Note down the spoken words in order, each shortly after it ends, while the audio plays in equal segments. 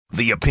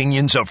The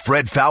opinions of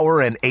Fred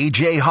Faour and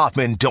A.J.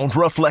 Hoffman don't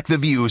reflect the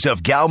views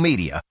of Gal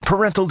Media.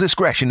 Parental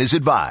discretion is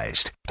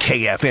advised.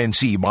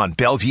 KFNC Mont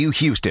Bellevue,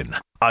 Houston,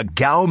 a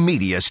Gal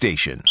Media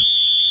station.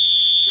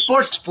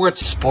 Sports.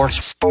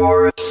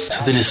 So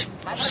they just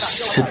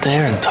sit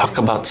there and talk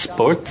about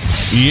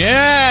sports?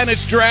 Yeah, and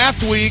it's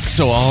draft week,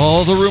 so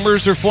all the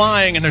rumors are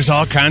flying, and there's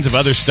all kinds of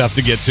other stuff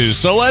to get to.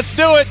 So let's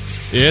do it.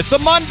 It's a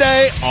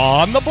Monday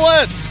on the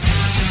Blitz.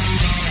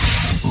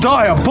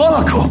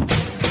 Diabolical.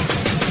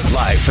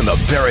 Live from the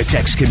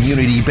Veritex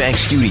Community Bank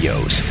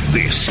Studios,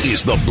 this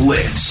is The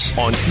Blitz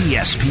on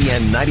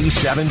ESPN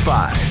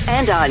 97.5.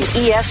 And on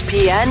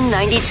ESPN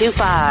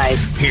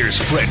 92.5. Here's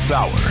Fred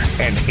Faour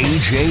and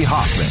A.J.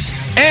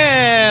 Hoffman.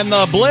 And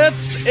The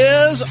Blitz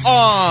is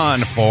on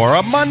for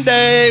a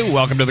Monday.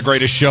 Welcome to the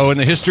greatest show in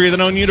the history of the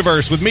known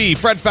universe with me,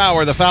 Fred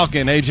Faour, the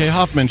Falcon, A.J.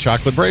 Hoffman,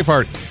 Chocolate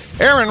Braveheart,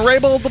 Aaron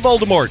Rabel, the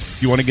Voldemort.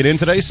 If you want to get in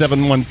today,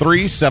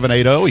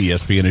 713-780.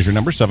 ESPN is your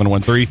number,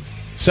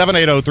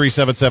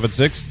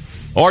 713-780-3776.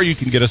 Or you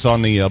can get us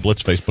on the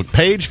Blitz Facebook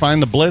page.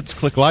 Find the Blitz,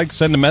 click like,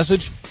 send a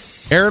message.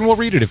 Aaron will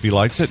read it if he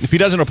likes it. If he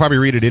doesn't, he'll probably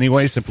read it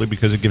anyway, simply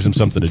because it gives him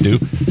something to do.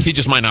 He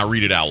just might not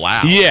read it out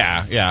loud.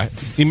 Yeah.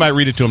 He might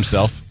read it to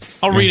himself.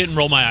 I'll read it and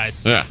roll my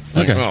eyes. Yeah.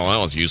 Okay. Well,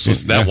 that was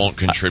useless. That won't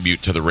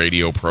contribute to the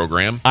radio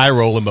program. Eye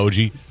roll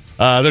emoji.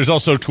 There's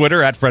also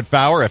Twitter at Fred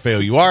Faour,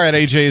 Faour, at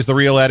AJ is the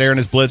real, at Aaron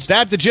is Blitzed,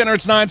 at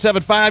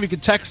Degenerates975. You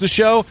can text the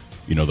show.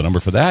 You know the number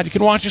for that. You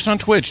can watch us on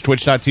Twitch,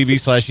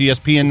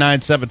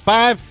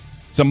 twitch.tv/ESPN975.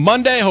 It's a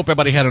Monday. Hope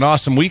everybody had an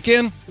awesome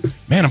weekend.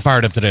 Man, I'm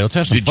fired up today. Let's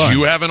have some fun. Did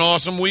you have an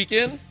awesome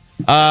weekend?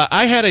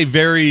 I had a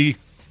very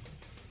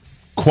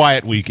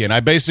quiet weekend. I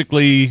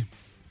basically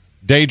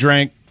day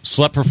drank,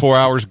 slept for 4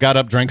 hours, got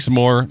up, drank some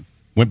more,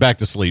 went back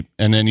to sleep.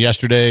 And then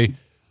yesterday,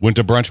 went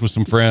to brunch with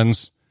some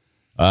friends,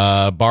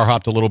 bar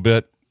hopped a little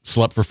bit,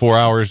 slept for 4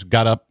 hours,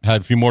 got up,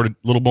 had a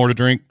little more to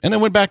drink, and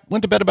then went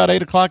to bed about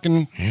 8 o'clock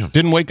and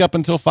didn't wake up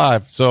until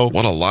 5. So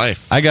what a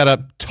life. I got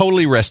up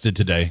totally rested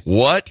today.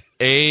 What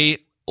a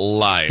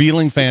life.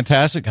 Feeling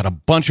fantastic. Got a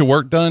bunch of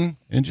work done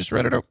and just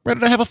ready to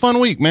have a fun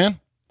week, man.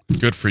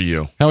 Good for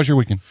you. How was your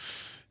weekend?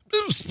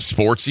 It was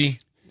sportsy.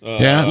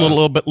 Yeah, a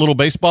little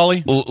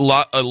baseball-y?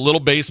 A little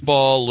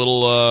baseball,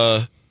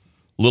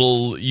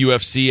 little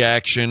UFC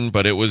action,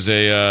 but it was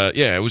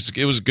it was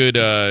good.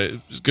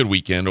 It was a good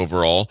weekend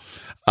overall.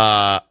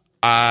 I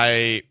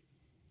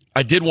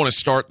did want to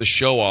start the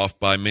show off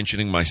by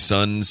mentioning my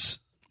son's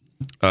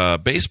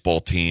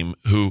baseball team,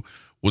 who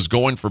was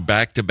going for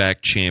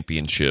back-to-back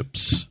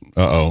championships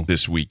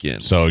this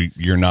weekend. So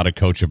you're not a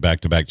coach of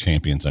back-to-back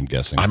champions, I'm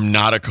guessing. I'm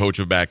not a coach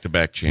of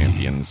back-to-back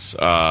champions.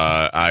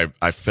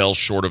 I fell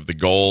short of the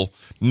goal.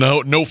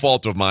 No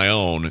fault of my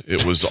own.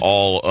 It was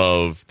all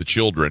of the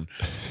children.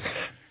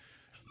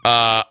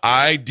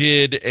 I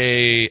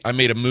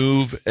made a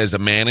move as a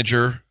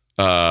manager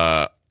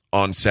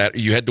on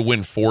Saturday. You had to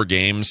win 4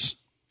 games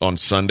on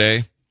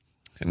Sunday,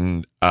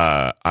 and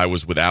I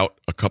was without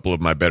a couple of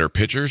my better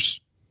pitchers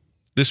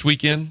this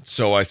weekend.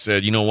 So I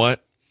said, you know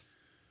what?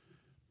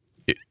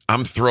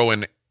 I'm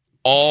throwing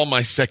all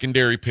my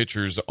secondary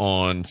pitchers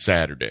on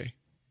Saturday.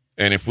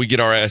 And if we get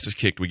our asses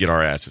kicked, we get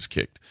our asses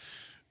kicked.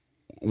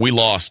 We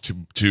lost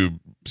to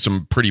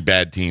some pretty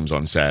bad teams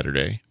on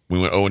Saturday. We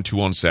went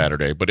 0-2 on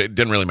Saturday, but it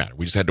didn't really matter.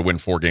 We just had to win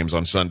 4 games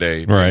on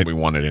Sunday, right. And we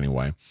won it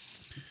anyway.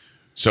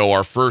 So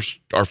our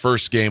first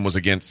game was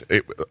against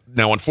 –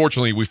 now,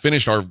 unfortunately, we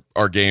finished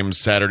our games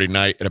Saturday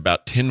night at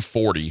about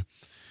 10:40.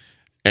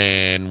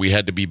 And we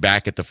had to be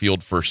back at the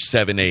field for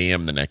 7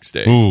 a.m. the next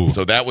day. Ooh.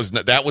 So that was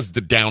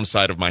the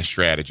downside of my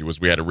strategy, was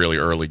we had a really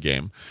early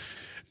game.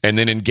 And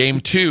then in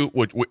game 2,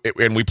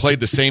 and we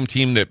played the same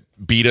team that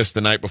beat us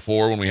the night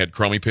before when we had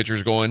crummy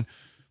pitchers going.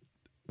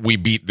 We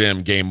beat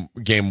them game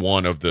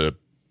 1 of the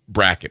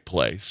bracket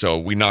play. So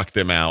we knocked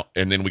them out,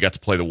 and then we got to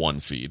play the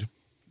 1 seed.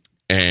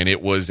 And it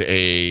was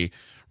a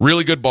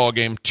really good ball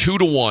game,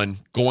 2-1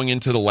 going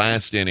into the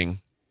last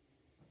inning.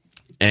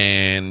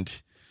 And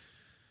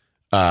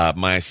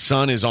my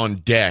son is on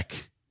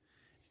deck,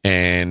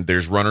 and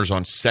there's runners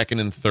on second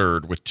and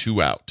third with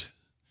 2 out.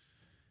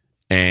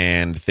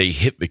 And they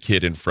hit the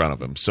kid in front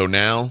of him. So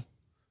now,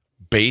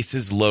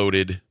 bases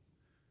loaded,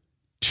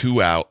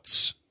 2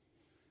 outs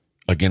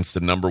against the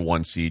number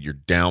 1 seed. You're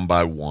down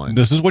by 1.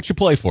 This is what you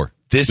play for.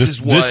 This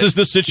is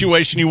the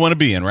situation you want to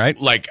be in, right?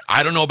 Like,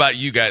 I don't know about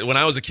you guys. When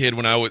I was a kid,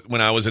 when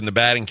I was in the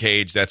batting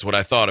cage, that's what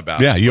I thought about.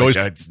 Yeah, you always.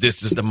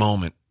 This is the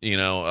moment,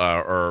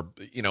 or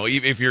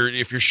if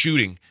you're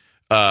shooting.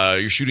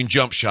 You're shooting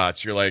jump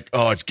shots. You're like,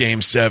 oh, it's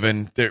game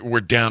 7. We're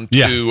down 2.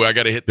 Yeah. I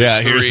got to hit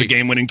this 3. Here's the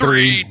game-winning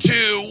 3. 2,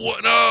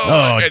 1.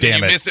 Oh, and damn then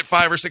you it. miss it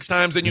 5 or 6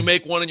 times, then you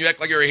make one, and you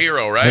act like you're a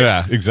hero, right?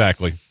 Yeah,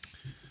 exactly.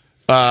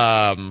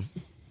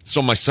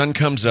 So my son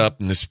comes up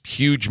in this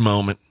huge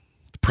moment.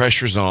 The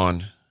pressure's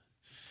on.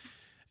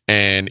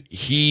 And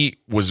he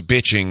was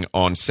bitching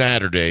on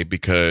Saturday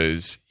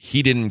because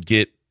he didn't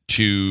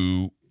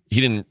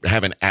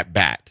have an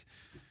at-bat.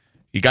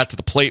 He got to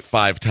the plate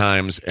 5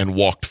 times and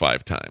walked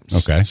 5 times.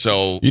 Okay.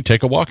 So you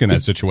take a walk in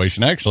that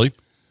situation, actually.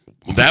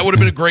 That would have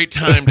been a great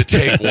time to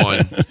take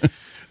one.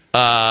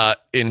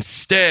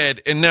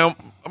 Instead, and now,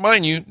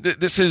 mind you,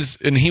 this is,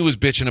 and he was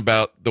bitching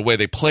about the way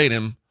they played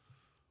him,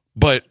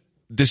 but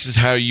this is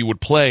how you would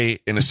play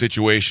in a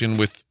situation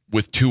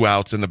with 2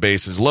 outs and the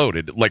bases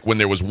loaded. Like when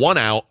there was 1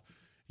 out,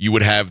 you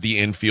would have the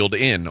infield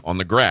in on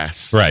the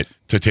grass, right,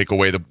 to take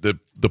away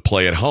the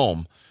play at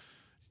home.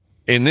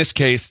 In this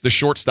case, the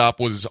shortstop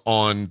was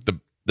on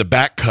the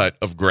back cut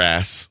of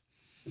grass,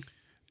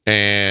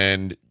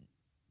 and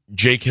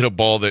Jake hit a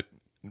ball that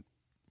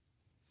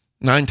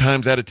 9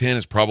 times out of 10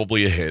 is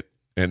probably a hit.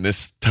 And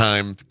this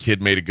time, the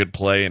kid made a good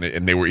play,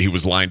 and he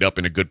was lined up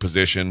in a good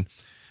position,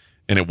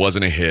 and it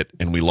wasn't a hit,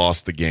 and we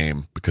lost the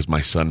game because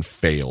my son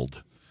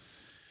failed.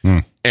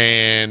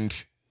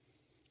 And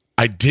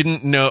I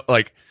didn't know,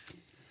 like,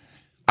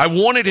 I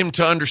wanted him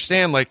to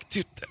understand, like,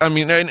 dude, I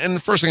mean, and the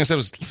first thing I said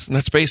was, listen,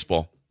 that's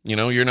baseball. You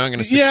know, you're not going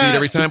to succeed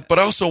every time. But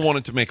I also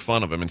wanted to make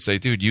fun of him and say,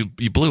 dude, you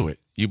blew it.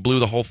 You blew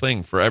the whole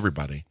thing for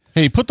everybody.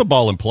 Hey, he put the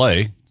ball in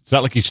play. It's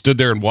not like he stood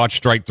there and watched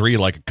strike 3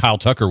 like Kyle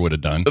Tucker would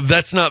have done.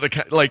 That's not the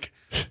kind, like,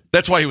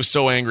 that's why he was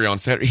so angry on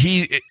Saturday.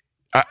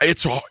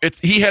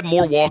 He had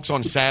more walks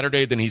on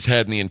Saturday than he's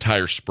had in the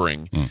entire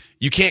spring.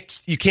 You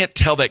can't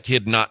tell that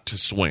kid not to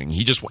swing.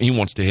 He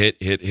wants to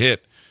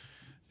hit,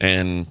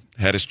 and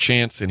had his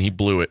chance, and he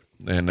blew it.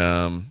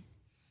 And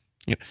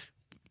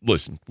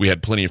listen, we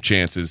had plenty of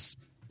chances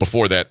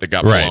before that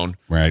got blown.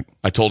 Right.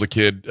 I told a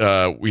kid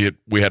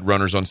we had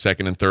runners on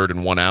second and third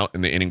and 1 out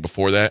in the inning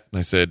before that, and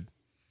I said,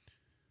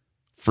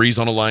 freeze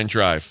on a line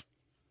drive,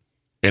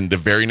 and the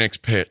very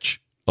next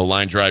pitch, a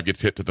line drive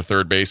gets hit to the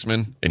third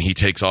baseman, and he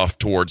takes off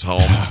towards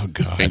home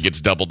and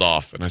gets doubled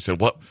off. And I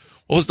said, what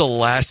was the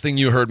last thing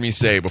you heard me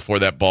say before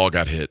that ball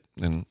got hit?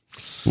 And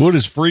what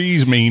does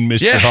freeze mean,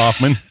 Mr.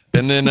 Hoffman?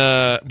 And then,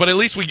 but at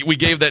least we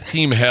gave that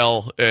team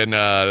hell, and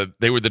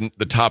they were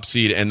the top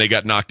seed, and they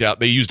got knocked out.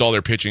 They used all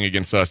their pitching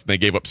against us, and they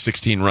gave up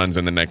 16 runs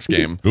in the next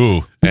game.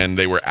 Ooh. And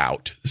they were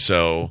out.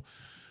 So,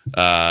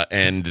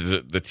 and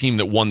the team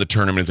that won the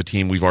tournament is a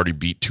team we've already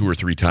beat 2 or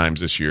 3 times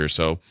this year.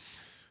 So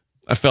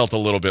I felt a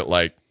little bit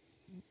like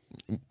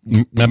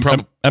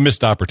a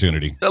missed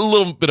opportunity. A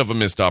little bit of a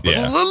missed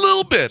opportunity. Yeah. A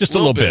little bit. Just a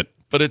little bit.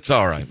 But it's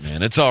all right,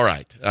 man. It's all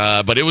right.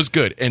 But it was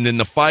good. And then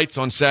the fights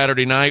on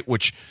Saturday night,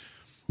 which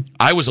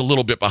I was a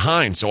little bit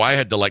behind, so I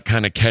had to like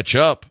kind of catch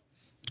up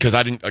because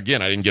I didn't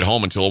get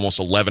home until almost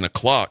 11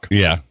 o'clock.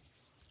 Yeah.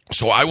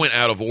 So I went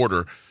out of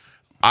order.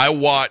 I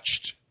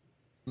watched,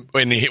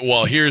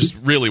 here's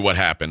really what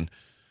happened.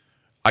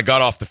 I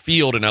got off the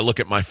field and I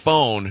look at my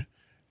phone,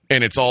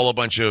 and it's all a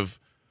bunch of,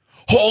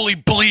 holy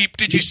bleep,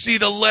 did you see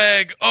the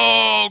leg?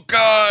 Oh,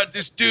 God,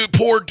 this dude,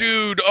 poor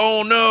dude,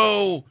 oh,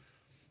 no.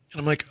 And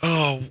I'm like,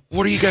 oh,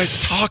 what are you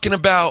guys talking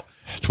about?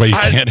 That's why you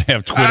can't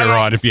have Twitter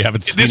on if you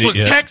haven't seen it yet. This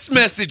was text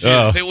messages.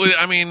 Oh. It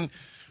was,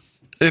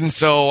 and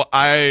so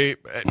I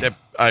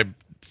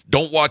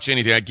don't watch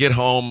anything. I get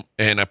home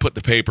and I put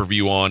the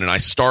pay-per-view on, and I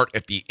start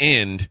at the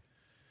end.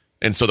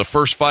 And so the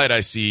first fight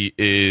I see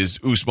is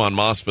Usman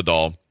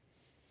Masvidal,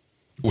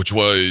 which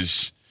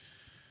was,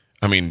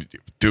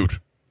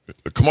 dude,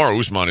 Kamaru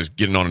Usman is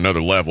getting on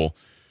another level.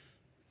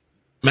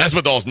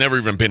 Masvidal's never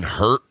even been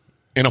hurt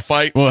in a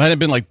fight. Well, had it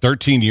been like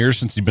 13 years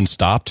since he'd been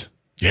stopped?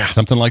 Yeah.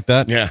 Something like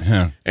that?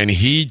 Yeah. And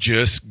he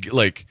just,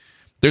 like,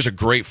 there's a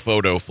great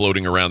photo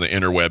floating around the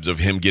interwebs of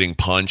him getting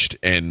punched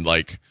and,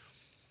 like,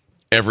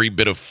 every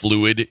bit of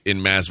fluid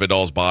in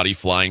Masvidal's body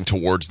flying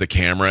towards the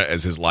camera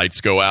as his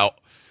lights go out.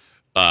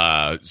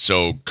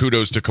 So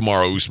kudos to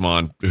Kamaru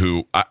Usman,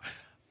 who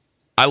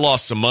I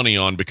lost some money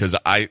on because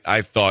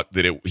I thought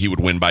that he would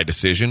win by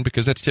decision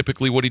because that's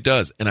typically what he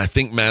does. And I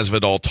think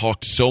Masvidal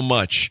talked so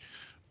much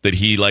that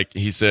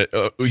he said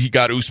he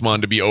got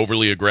Usman to be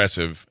overly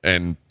aggressive,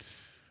 and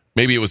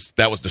maybe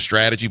that was the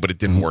strategy, but it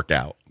didn't work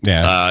out.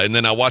 Yeah. And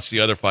then I watched the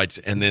other fights,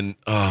 and then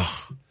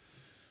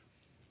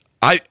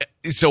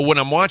so when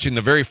I'm watching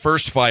the very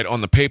first fight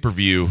on the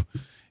pay-per-view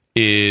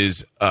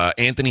is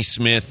Anthony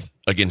Smith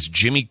against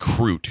Jimmy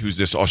Crute, who's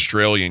this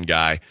Australian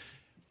guy.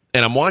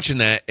 And I'm watching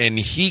that, and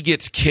he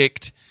gets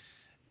kicked.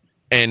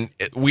 And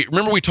we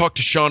talked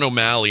to Sean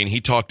O'Malley, and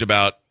he talked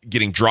about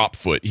getting drop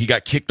foot. He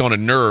got kicked on a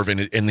nerve, and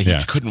he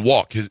couldn't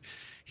walk.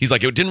 He's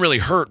like, it didn't really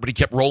hurt, but he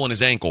kept rolling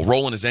his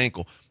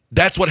ankle.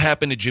 That's what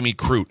happened to Jimmy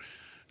Crute.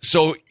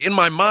 So in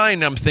my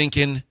mind, I'm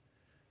thinking,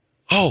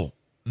 oh,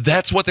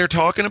 that's what they're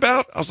talking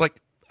about? I was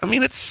like,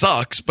 it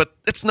sucks, but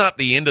it's not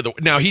the end of the...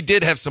 Now, he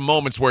did have some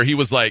moments where he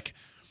was like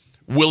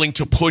willing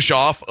to push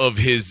off of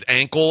his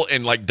ankle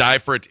and like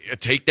dive for a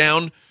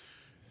takedown.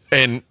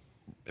 And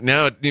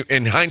now,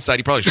 in hindsight,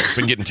 he probably should have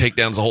been getting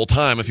takedowns the whole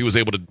time if he was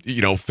able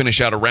to,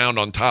 finish out a round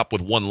on top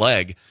with one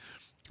leg.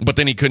 But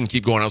then he couldn't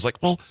keep going. I was like,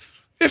 well,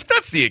 if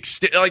that's the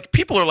extent, like,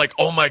 people are like,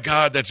 oh my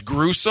God, that's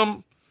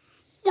gruesome.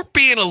 We're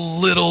being a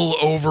little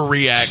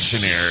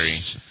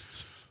overreactionary.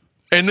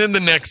 And then the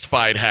next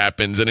fight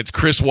happens, and it's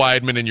Chris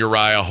Weidman and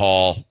Uriah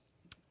Hall.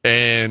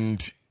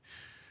 And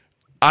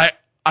I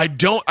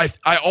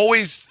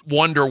always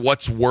wonder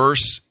what's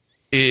worse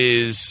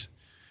is,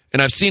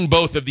 and I've seen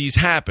both of these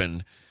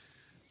happen,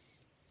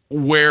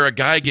 where a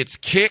guy gets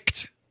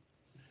kicked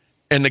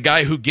and the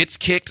guy who gets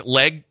kicked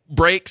leg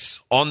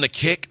breaks on the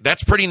kick,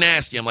 that's pretty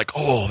nasty. I'm like,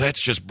 oh,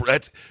 that's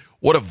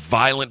what a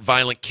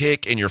violent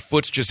kick, and your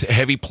foot's just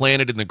heavy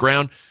planted in the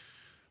ground.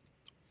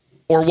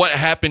 Or what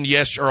happened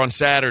on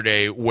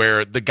Saturday,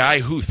 where the guy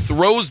who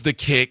throws the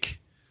kick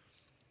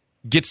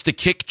gets the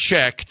kick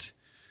checked,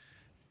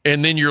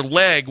 and then your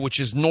leg, which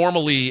is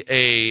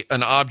normally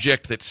an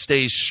object that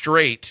stays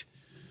straight,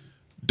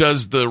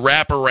 does the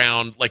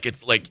wraparound like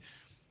it's like,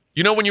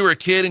 when you were a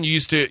kid and you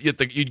used to you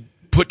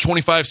put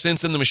 25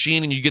 cents in the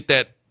machine and you get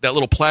that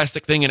little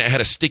plastic thing and it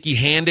had a sticky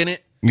hand in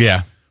it.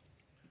 Yeah.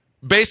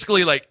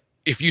 Basically, like,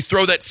 if you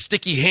throw that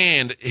sticky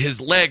hand,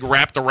 his leg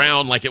wrapped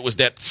around like it was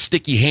that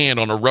sticky hand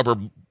on a rubber,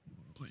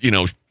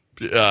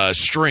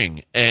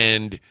 string,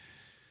 and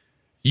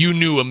you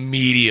knew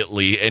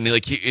immediately. And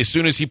as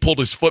soon as he pulled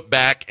his foot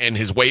back and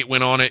his weight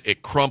went on it,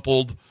 it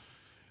crumpled.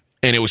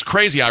 And it was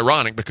crazy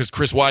ironic because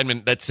Chris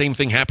Weidman, that same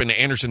thing happened to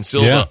Anderson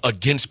Silva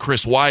against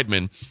Chris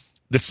Weidman.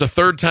 That's the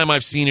third time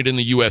I've seen it in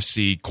the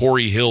UFC.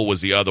 Corey Hill was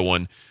the other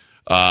one,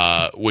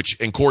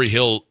 and Corey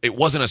Hill, it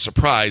wasn't a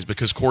surprise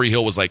because Corey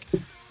Hill was like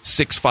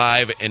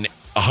 6'5" and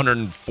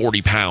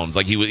 140 pounds.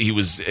 Like he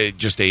was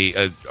just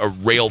a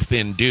rail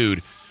thin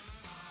dude.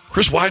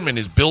 Chris Weidman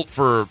is built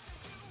for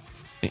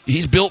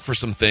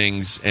some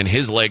things, and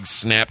his legs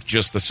snapped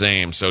just the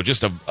same. So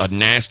just a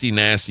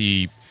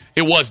nasty.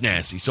 It was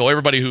nasty. So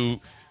everybody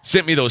who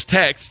sent me those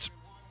texts,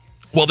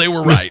 well, they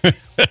were right.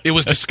 It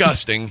was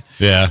disgusting.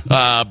 Yeah.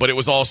 But it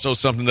was also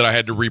something that I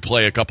had to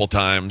replay a couple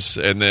times,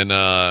 and then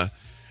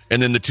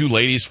the two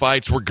ladies'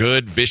 fights were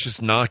good,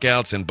 vicious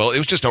knockouts, and both. It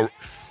was just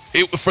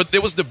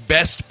it was the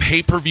best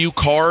pay-per-view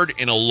card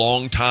in a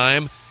long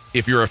time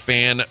if you're a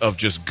fan of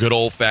just good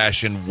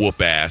old-fashioned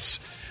whoop-ass.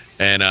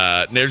 And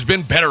there's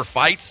been better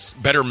fights,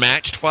 better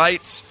matched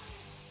fights,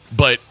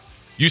 but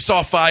you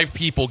saw 5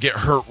 people get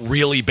hurt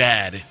really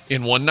bad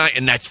in one night,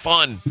 and that's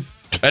fun.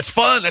 That's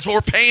fun. That's what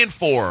we're paying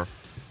for.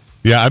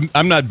 Yeah,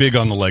 I'm not big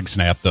on the leg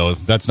snap, though.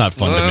 That's not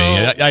fun to me.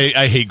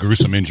 I hate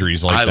gruesome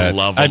injuries like that. I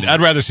love them.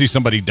 I'd rather see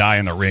somebody die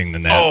in the ring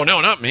than that. Oh,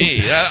 no, not me.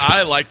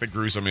 I like the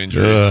gruesome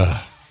injuries.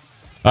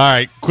 All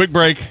right, quick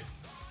break.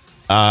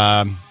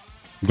 I'm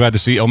glad to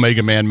see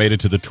Omega Man made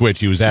it to the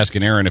Twitch. He was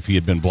asking Aaron if he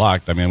had been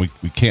blocked. I mean, we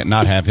can't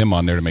not have him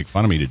on there to make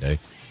fun of me today.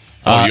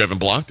 Oh, you haven't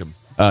blocked him?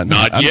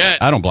 Not yet.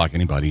 I don't block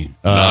anybody.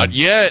 Not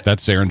yet.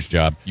 That's Aaron's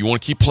job. You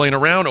want to keep playing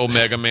around,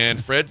 Omega Man?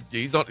 Fred,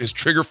 he's on his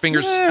trigger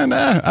fingers.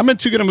 Nah. I'm in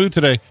too good a mood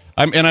today.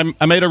 I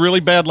made a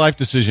really bad life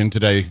decision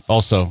today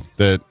also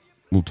that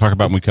we'll talk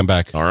about when we come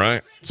back. All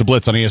right. It's a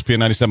Blitz on ESPN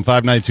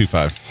 97.5,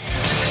 92.5.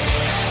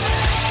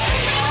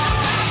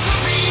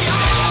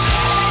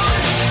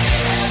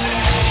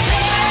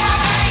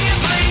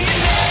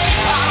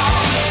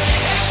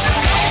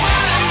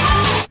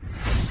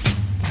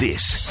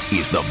 This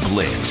is The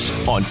Blitz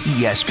on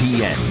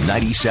ESPN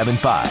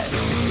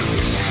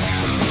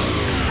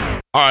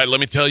 97.5. All right,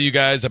 let me tell you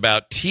guys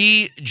about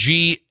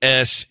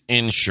TGS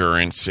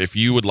Insurance. If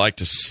you would like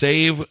to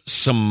save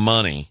some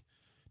money,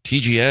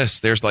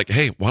 TGS, there's like,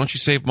 hey, why don't you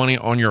save money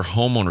on your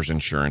homeowner's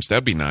insurance?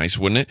 That'd be nice,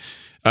 wouldn't it?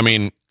 I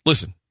mean,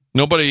 listen,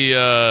 nobody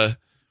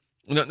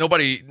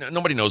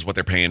knows what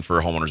they're paying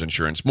for homeowner's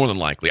insurance, more than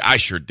likely. I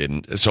sure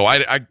didn't. So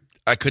I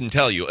couldn't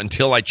tell you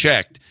until I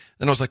checked.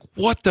 Then I was like,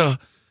 what the...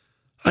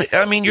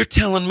 I mean, you're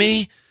telling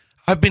me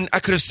I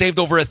could have saved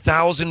over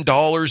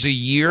 $1,000 a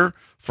year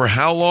for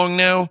how long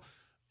now?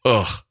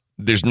 Ugh,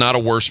 there's not a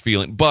worse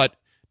feeling, but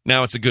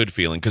now it's a good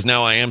feeling because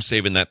now I am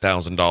saving that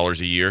 $1,000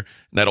 a year,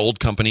 and that old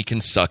company can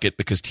suck it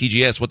because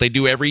TGS, what they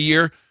do every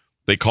year,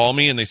 they call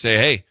me and they say,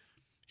 hey,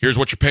 here's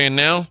what you're paying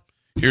now.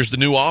 Here's the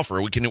new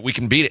offer. We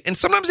can beat it. And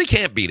sometimes they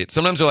can't beat it.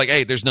 Sometimes they're like,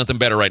 hey, there's nothing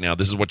better right now.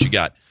 This is what you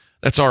got.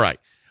 That's all right.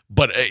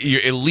 But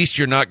at least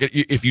you're not.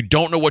 If you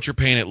don't know what you're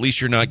paying, at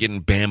least you're not getting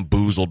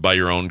bamboozled by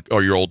your own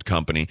or your old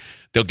company.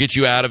 They'll get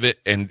you out of it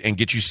and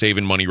get you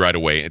saving money right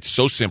away. It's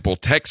so simple.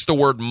 Text the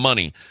word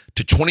money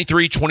to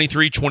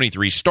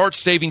 232323. Start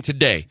saving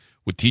today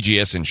with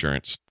TGS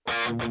Insurance.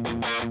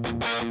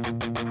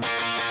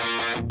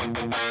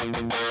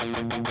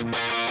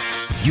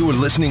 You are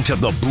listening to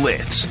The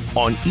Blitz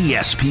on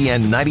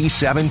ESPN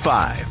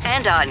 97.5.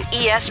 And on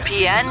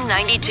ESPN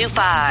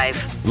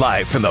 92.5.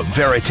 Live from the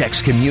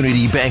Veritex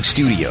Community Bank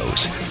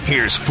Studios,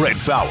 here's Fred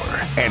Faour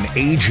and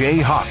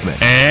AJ Hoffman.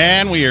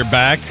 And we are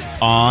back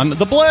on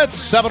The Blitz.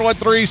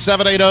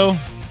 713-780.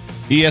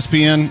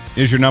 ESPN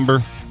is your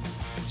number.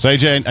 So,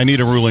 AJ, I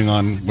need a ruling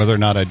on whether or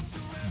not I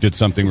did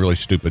something really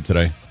stupid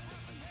today.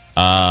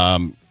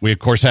 We, of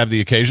course, have the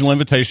occasional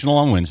invitational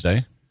on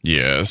Wednesday.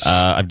 Yes.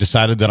 I've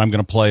decided that I'm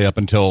going to play up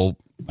until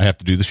I have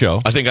to do the show.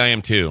 I think I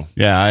am too.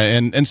 Yeah,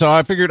 and so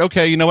I figured,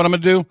 okay, you know what I'm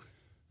going to do?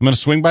 I'm going to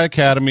swing by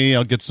Academy.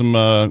 I'll get some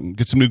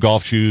new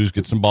golf shoes,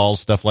 get some balls,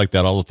 stuff like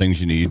that, all the things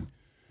you need.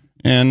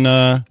 And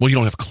well, you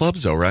don't have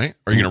clubs though, right?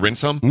 Are you going to rent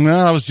some?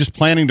 No, I was just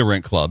planning to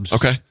rent clubs.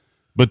 Okay.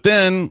 But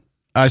then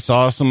I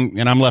saw some,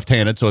 and I'm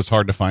left-handed, so it's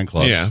hard to find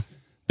clubs. Yeah.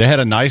 They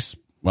had a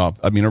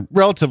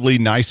relatively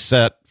nice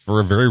set for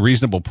a very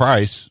reasonable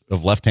price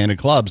of left-handed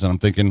clubs, and I'm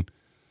thinking,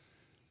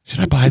 should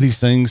I buy these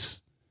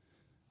things?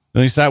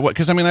 Then decide what,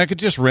 because I could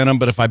just rent them,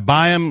 but if I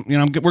buy them,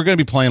 we're going to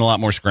be playing a lot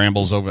more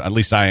scrambles over. At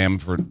least I am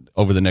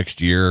over the next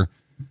year.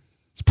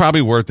 It's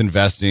probably worth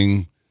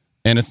investing,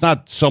 and it's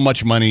not so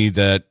much money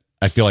that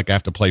I feel like I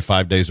have to play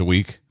 5 days a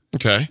week.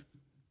 Okay.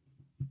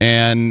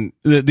 And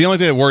the only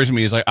thing that worries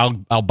me is like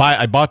I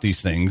bought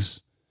these things,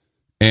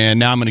 and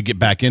now I'm going to get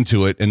back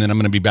into it, and then I'm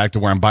going to be back to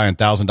where I'm buying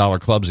 $1,000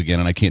 clubs again,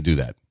 and I can't do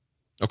that.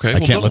 Okay, I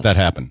can't let that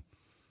happen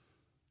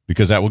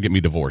because that will get me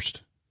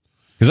divorced.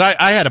 Because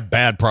I had a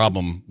bad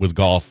problem with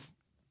golf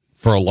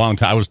for a long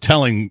time. I was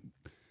telling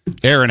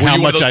Aaron how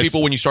much one of those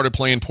people when you started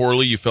playing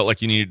poorly, you felt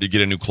like you needed to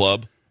get a new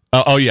club.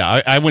 Oh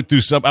yeah, I went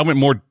through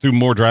through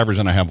more drivers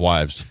than I have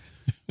wives,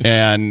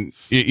 and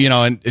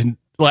and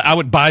I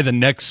would buy the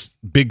next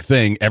big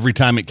thing every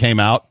time it came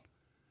out,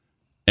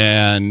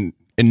 and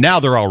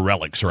now they're all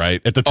relics,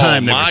 right? At the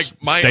time, they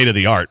were state of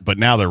the art, but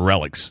now they're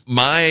relics.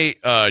 My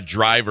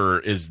driver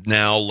is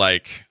now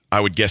like I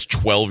would guess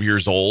 12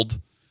 years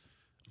old.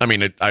 I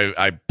mean,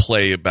 I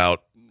play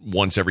about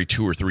once every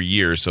 2 or 3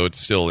 years, so it's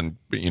still in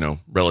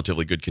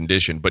relatively good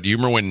condition. But do you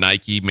remember when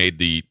Nike made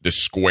the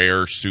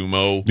square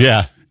Sumo?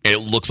 Yeah, it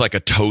looks like a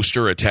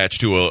toaster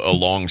attached to a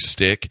long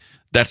stick.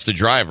 That's the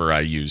driver I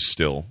use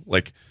still.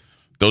 Like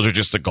those are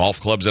just the golf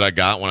clubs that I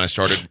got when I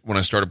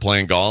started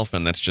playing golf,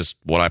 and that's just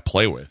what I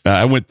play with.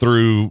 I went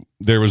through.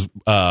 There was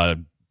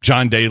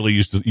John Daly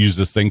used to use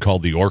this thing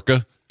called the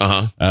Orca.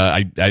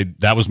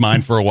 That was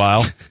mine for a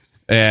while.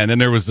 And then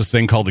there was this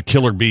thing called the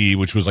Killer Bee,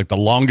 which was like the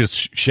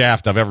longest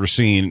shaft I've ever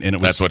seen. And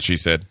that's what she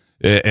said.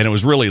 And it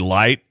was really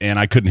light, and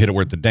I couldn't hit it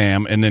worth a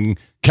damn. And then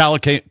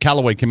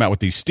Callaway came out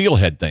with these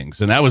steelhead things,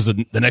 and that was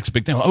the next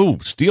big thing. Oh,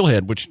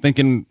 steelhead, which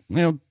thinking,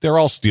 they're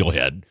all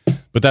steelhead,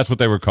 but that's what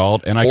they were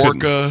called. And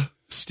Orca,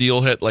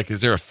 steelhead, like,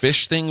 is there a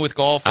fish thing with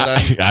golf?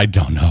 I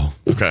don't know.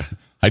 Okay.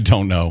 I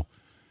don't know.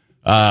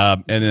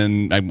 And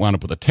then I wound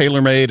up with a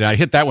TaylorMade, and I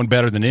hit that one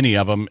better than any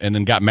of them, and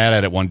then got mad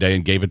at it one day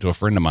and gave it to a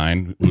friend of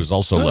mine who was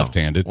also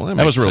left-handed. Well,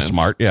 that was real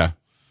smart, yeah.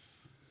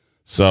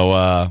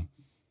 So,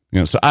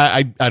 so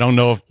I don't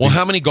know if... Well,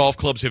 how many golf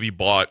clubs have you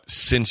bought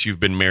since you've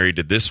been married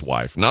to this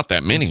wife? Not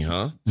that many,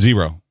 huh?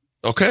 0.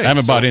 Okay. I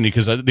haven't bought any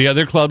because the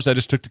other clubs I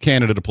just took to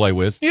Canada to play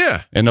with.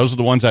 Yeah. And those are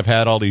the ones I've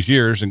had all these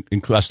years, and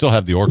I still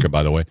have the Orca,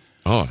 by the way.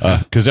 Oh,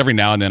 because every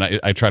now and then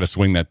I try to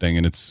swing that thing,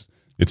 and it's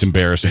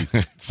embarrassing.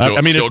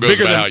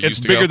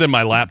 It's bigger than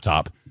my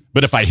laptop.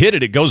 But if I hit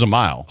it, it goes a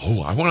mile.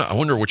 Oh, I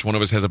wonder which one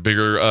of us has a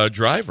bigger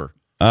driver.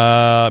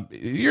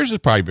 Yours is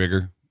probably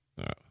bigger.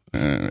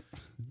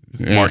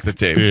 Mark the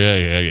tape.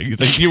 Yeah.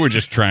 You were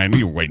just trying.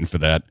 You were waiting for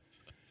that.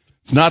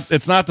 It's not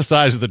the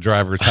size of the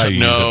driver. It's how you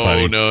use it,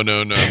 buddy. No.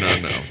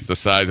 It's the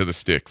size of the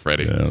stick,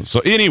 Freddie. Yeah. So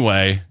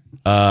anyway,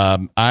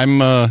 I'm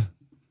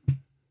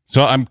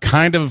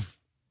kind of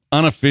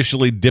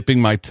unofficially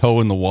dipping my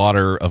toe in the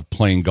water of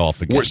playing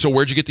golf again. So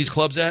where'd you get these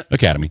clubs at?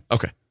 Academy.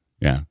 Okay.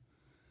 Yeah.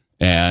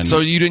 And so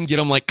you didn't get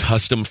them like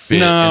custom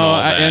fit? No, and all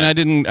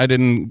that. I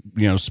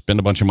didn't spend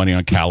a bunch of money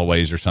on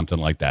Callaways or something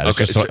like that. It's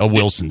just a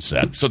Wilson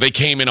set. So they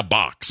came in a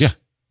box.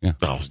 Yeah.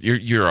 Oh,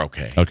 you're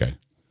okay. Okay.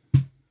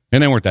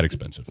 And they weren't that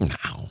expensive.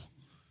 No.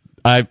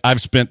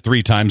 I've spent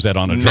 3 times that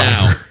on a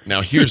driver.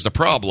 Now here's the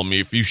problem: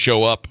 if you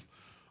show up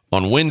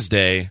on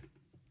Wednesday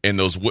and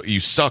you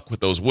suck with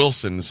those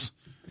Wilsons,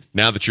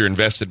 now that you're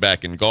invested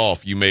back in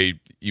golf, you may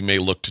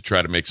look to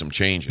try to make some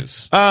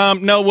changes.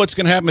 No, what's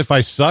going to happen if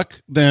I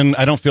suck? Then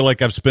I don't feel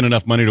like I've spent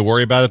enough money to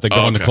worry about it. They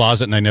go in the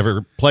closet and I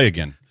never play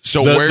again.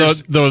 So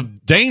the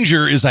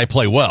danger is I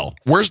play well.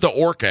 Where's the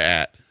Orca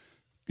at?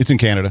 It's in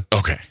Canada.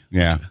 Okay.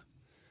 Yeah.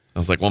 I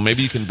was like, well,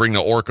 maybe you can bring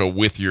the Orca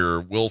with your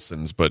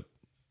Wilsons, but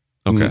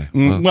okay.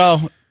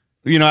 Well,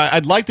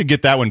 I'd like to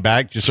get that one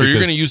back. So you're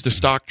going to use the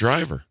stock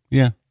driver?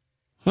 Yeah.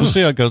 We'll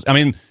see how it goes.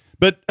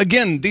 But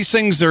again, these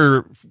things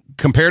are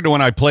compared to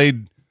when I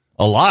played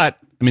a lot.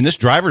 This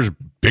driver's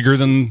bigger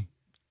than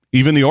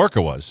even the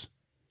Orca was.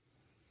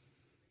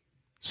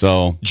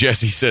 So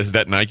Jesse says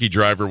that Nike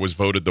driver was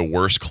voted the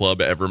worst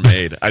club ever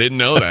made. I didn't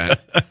know that.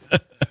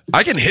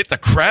 I can hit the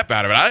crap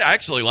out of it. I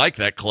actually like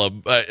that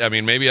club.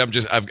 Maybe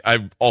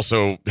I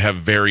also have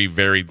very,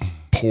 very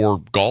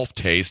poor golf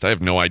taste. I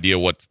have no idea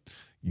what's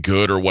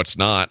good or what's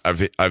not. I've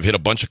hit a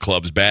bunch of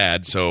clubs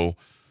bad, so it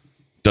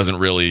doesn't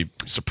really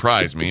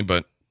surprise me,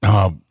 but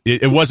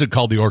it wasn't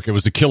called the Orca. It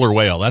was the Killer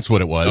Whale. That's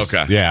what it was.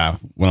 Okay. Yeah.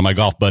 One of my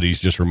golf buddies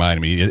just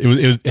reminded me.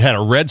 It had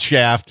a red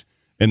shaft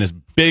and this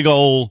big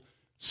old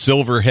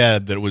silver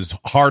head that was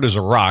hard as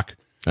a rock.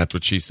 That's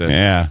what she said.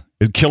 Yeah.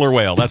 Killer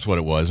Whale. That's what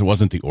it was. It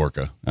wasn't the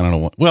Orca. I don't know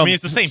what. Well,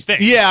 it's the same thing.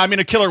 Yeah.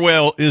 A Killer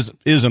Whale is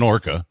an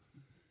Orca,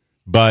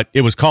 but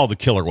it was called the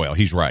Killer Whale.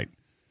 He's right.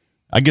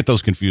 I get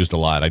those confused a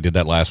lot. I did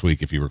that last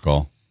week, if you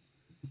recall.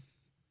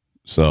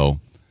 So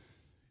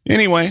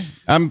anyway,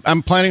 I'm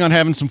planning on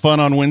having some fun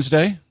on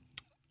Wednesday,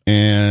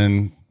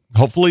 and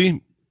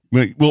hopefully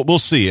we'll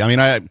see. I'm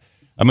going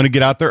to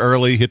get out there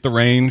early, hit the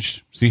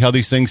range, see how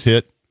these things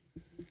hit,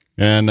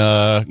 and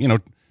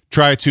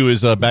try to,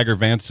 as Bagger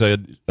Vance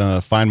said,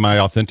 find my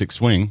authentic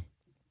swing.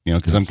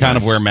 Because I'm kind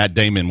of where Matt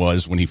Damon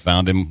was when he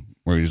found him,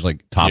 where he was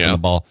like topping the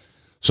ball.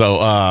 So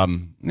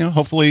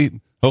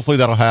hopefully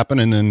that'll happen,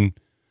 and then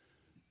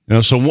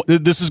So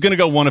this is going to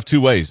go one of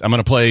two ways. I'm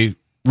going to play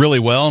really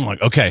well. I'm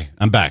like, okay,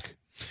 I'm back.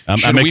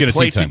 Should we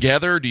play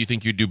together? Or do you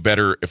think you'd do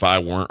better if I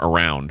weren't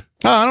around?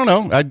 I don't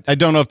know. I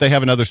don't know if they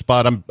have another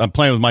spot. I'm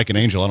playing with Mike and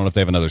Angel. I don't know if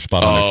they have another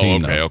spot on their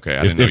team. Okay.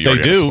 I didn't know if you they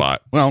already had a do,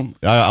 spot. well,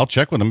 I'll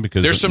check with them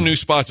because there's some new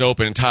spots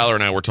open, and Tyler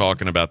and I were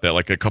talking about that.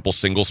 Like a couple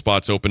single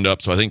spots opened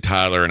up. So I think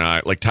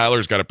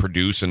Tyler's got to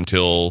produce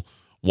until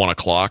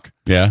 1:00.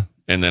 Yeah.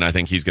 And then I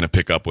think he's going to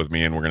pick up with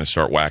me, and we're going to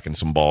start whacking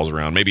some balls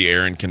around. Maybe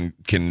Aaron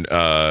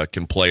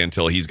can play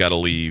until he's got to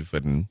leave,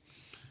 and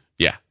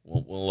yeah,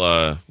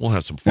 we'll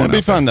have some fun. It'll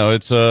be fun though.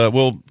 It's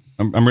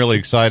I'm really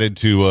excited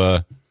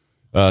to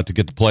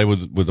get to play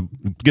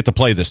get to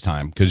play this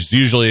time because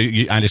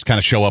usually I just kind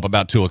of show up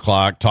about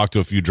 2:00, talk to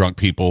a few drunk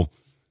people,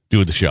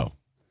 do the show.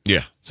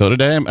 Yeah. So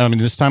today,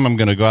 this time I'm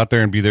going to go out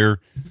there and be there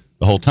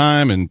the whole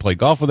time and play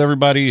golf with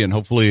everybody and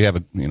hopefully have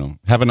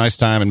a nice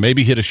time and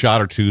maybe hit a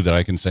shot or two that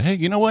I can say, hey,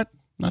 you know what?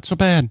 Not so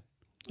bad.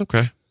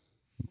 Okay.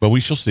 But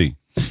we shall see.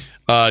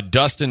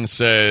 Dustin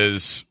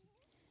says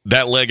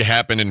that leg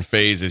happened in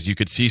phases. You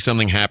could see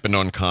something happened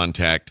on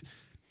contact.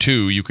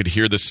 2, you could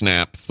hear the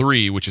snap.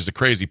 3, which is the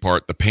crazy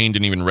part, the pain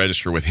didn't even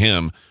register with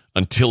him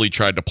until he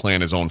tried to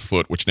plant his own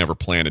foot, which never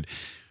planted.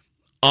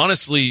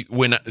 Honestly,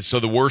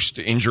 the worst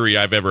injury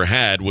I've ever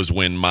had was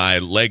when my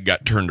leg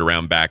got turned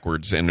around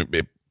backwards and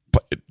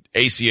ACL,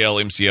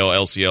 MCL,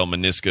 LCL,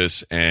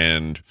 meniscus,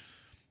 and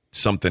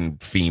something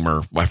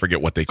femur. I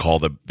forget what they call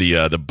the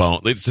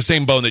bone. It's the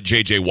same bone that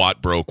J.J.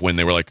 Watt broke when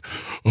they were like,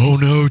 oh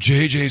no,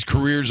 J.J.'s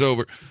career's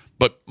over.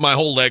 But my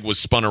whole leg was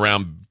spun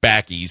around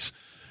backies.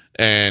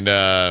 And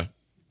it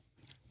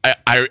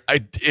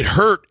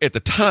hurt at the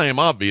time,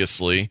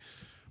 obviously,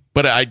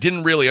 but I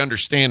didn't really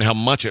understand how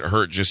much it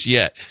hurt just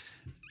yet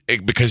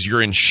because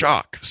you're in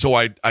shock. So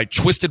I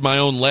twisted my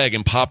own leg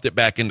and popped it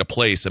back into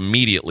place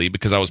immediately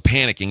because I was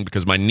panicking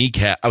because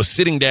I was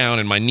sitting down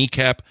and my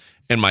kneecap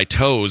and my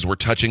toes were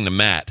touching the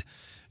mat.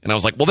 And I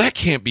was like, well, that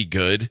can't be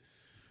good.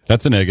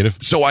 That's a negative.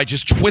 So I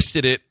just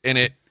twisted it and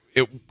it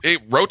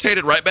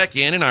rotated right back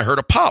in and I heard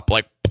a pop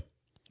like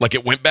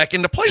it went back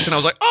into place. And I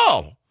was like,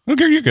 oh.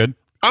 Okay, you're good.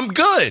 I'm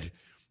good.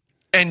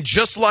 And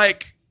just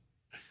like,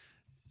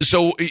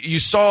 so you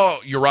saw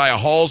Uriah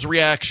Hall's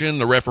reaction,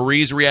 the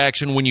referee's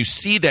reaction. When you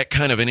see that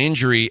kind of an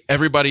injury,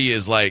 everybody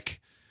is like,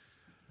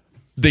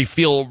 they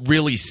feel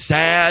really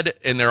sad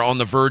and they're on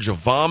the verge of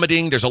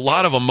vomiting. There's a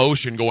lot of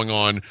emotion going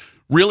on,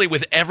 really,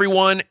 with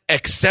everyone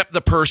except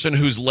the person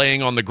who's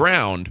laying on the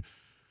ground.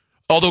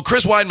 Although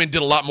Chris Weidman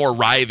did a lot more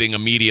writhing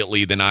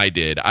immediately than I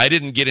did. I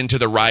didn't get into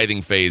the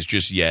writhing phase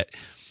just yet.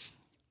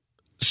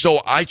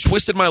 So I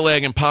twisted my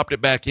leg and popped it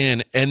back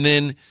in, and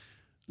then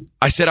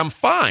I said, I'm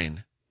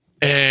fine.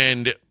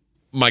 And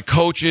my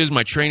coaches,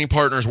 my training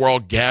partners were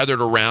all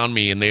gathered around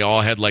me, and they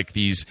all had like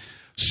these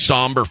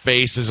somber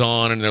faces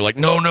on, and they're like,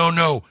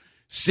 no,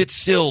 sit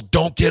still,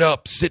 don't get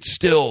up, sit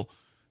still.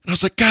 And I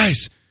was like,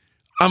 guys,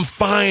 I'm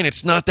fine.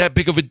 It's not that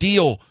big of a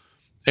deal.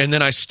 And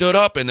then I stood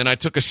up, and then I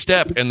took a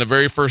step, and the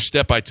very first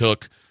step I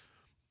took,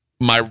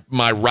 my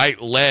right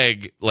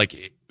leg,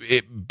 like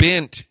it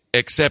bent.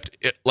 Except,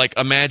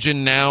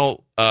 imagine now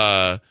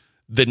the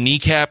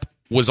kneecap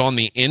was on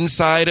the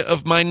inside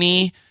of my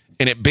knee,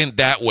 and it bent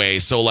that way.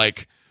 So,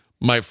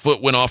 my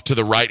foot went off to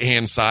the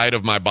right-hand side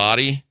of my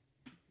body,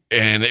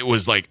 and it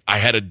was like I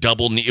had a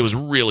double knee. It was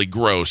really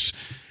gross.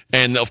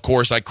 And, of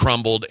course, I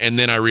crumbled, and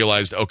then I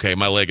realized, okay,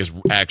 my leg is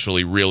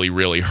actually really,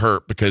 really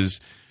hurt because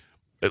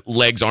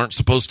legs aren't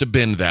supposed to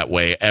bend that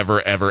way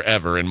ever, ever,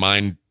 ever. And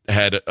mine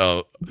had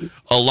a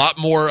lot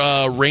more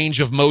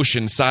range of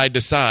motion side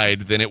to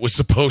side than it was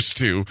supposed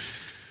to.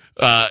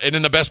 And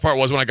then the best part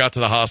was when I got to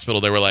the hospital,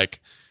 they were like,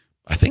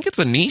 I think it's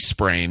a knee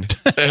sprain.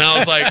 And I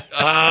was like,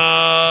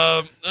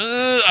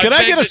 Can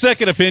I get a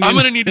second opinion? I'm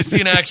going to need to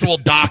see an actual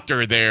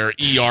doctor there,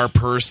 ER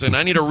person.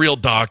 I need a real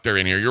doctor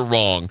in here. You're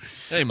wrong.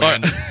 Hey,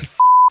 man.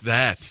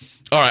 That.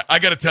 All right, I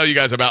got to tell you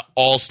guys about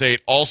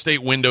Allstate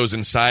Windows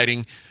and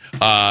Siding.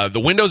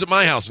 The windows at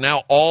my house,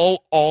 now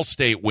all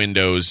Allstate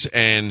windows,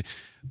 and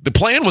the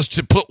plan was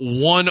to put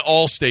one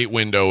Allstate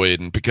window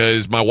in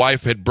because my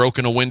wife had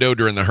broken a window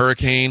during the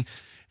hurricane,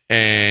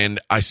 and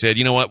I said,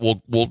 you know what,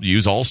 we'll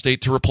use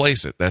Allstate to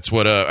replace it. That's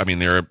what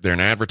they're an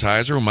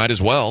advertiser who might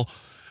as well.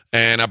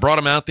 And I brought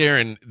them out there,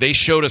 and they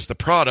showed us the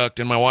product,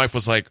 and my wife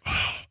was like,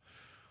 oh,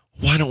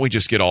 why don't we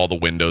just get all the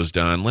windows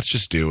done? Let's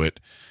just do it.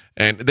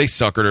 And they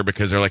suckered her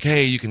because they're like,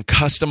 hey, you can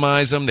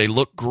customize them. They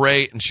look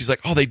great. And she's like,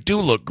 oh, they do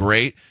look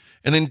great.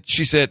 And then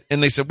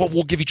they said, well,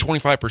 we'll give you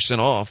 25%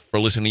 off for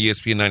listening to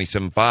ESPN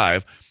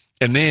 97.5.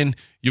 And then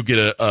you'll get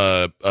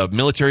a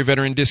military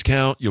veteran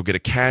discount. You'll get a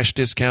cash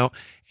discount.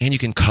 And you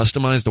can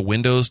customize the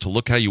windows to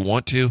look how you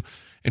want to.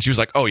 And she was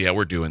like, oh, yeah,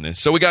 we're doing this.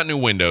 So we got new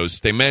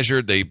windows. They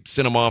measured. They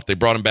sent them off. They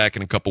brought them back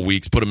in a couple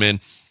weeks, put them in,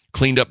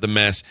 cleaned up the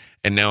mess.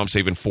 And now I'm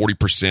saving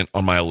 40%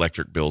 on my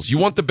electric bills. You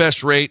want the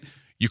best rate?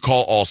 You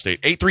call Allstate,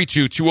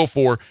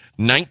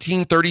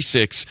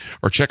 832-204-1936,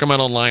 or check them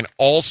out online,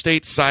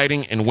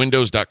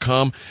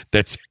 allstatesidingandwindows.com.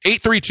 That's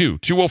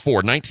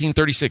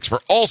 832-204-1936 for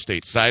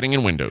Allstate Siding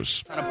and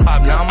Windows. Now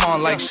I'm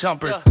on like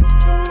Shumpert.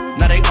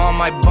 Now they on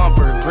my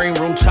bumper. Green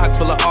room chock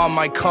full of all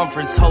my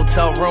comforts.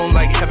 Hotel room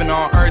like heaven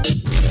on earth.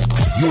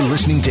 You're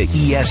listening to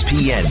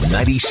ESPN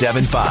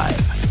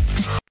 97.5.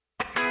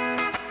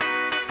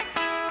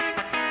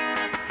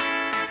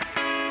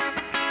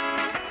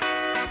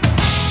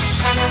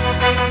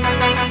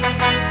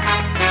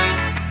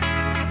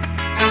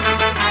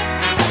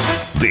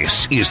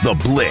 This is The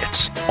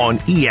Blitz on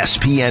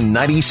ESPN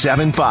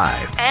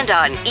 97.5. And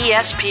on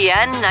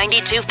ESPN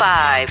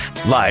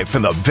 92.5. Live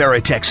from the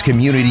Veritex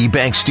Community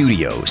Bank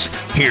Studios,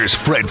 here's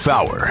Fred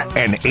Faour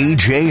and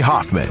A.J.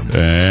 Hoffman.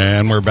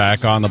 And we're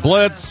back on The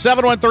Blitz,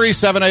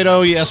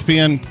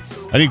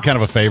 713-780-ESPN. I need kind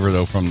of a favor,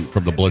 though, from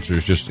the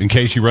Blitzers, just in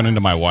case you run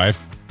into my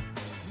wife.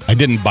 I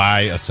didn't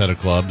buy a set of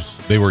clubs.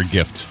 They were a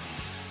gift.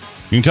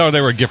 You can tell her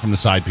they were a gift from the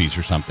side piece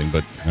or something,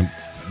 but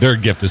they're a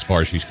gift as far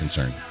as she's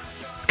concerned.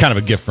 It's kind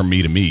of a gift from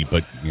me to me,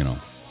 but,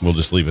 we'll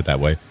just leave it that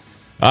way.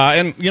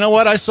 And you know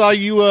what? I saw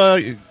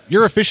you,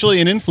 you're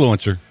officially an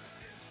influencer.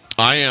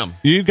 I am.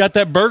 You got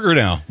that burger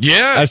now.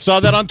 Yeah. I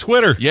saw that on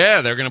Twitter. Yeah,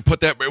 they're going to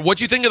put that.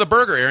 What'd you think of the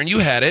burger, Aaron? You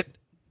had it.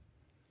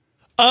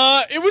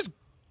 It was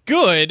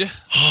good.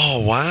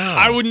 Oh, wow.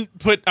 I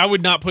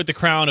would not put the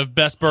crown of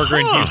best burger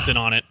in Houston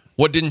on it.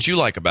 What didn't you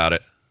like about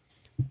it?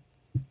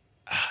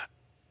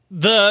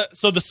 The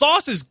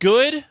sauce is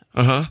good,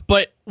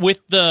 but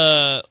with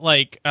the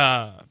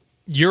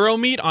Euro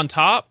meat on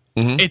top,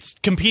 it's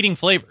competing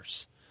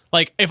flavors.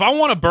 Like if I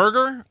want a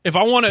burger, if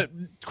I want to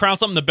crown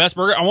something the best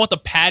burger, I want the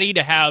patty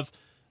to have.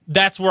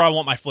 That's where I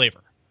want my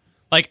flavor.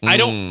 Like I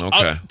don't.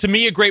 Okay. To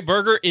me, a great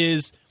burger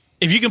is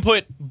if you can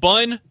put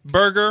bun,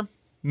 burger,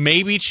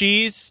 maybe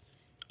cheese,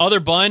 other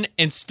bun,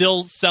 and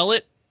still sell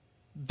it.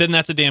 Then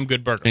that's a damn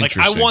good burger. Like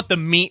I want the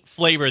meat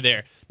flavor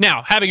there.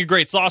 Now, having a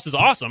great sauce is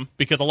awesome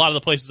because a lot of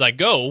the places I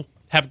go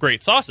have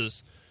great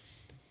sauces,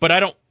 but I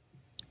don't.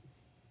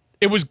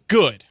 It was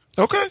good.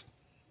 Okay,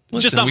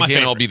 just not my favorite. We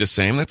can't all be the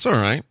same. That's all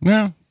right.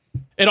 Yeah.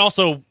 It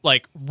also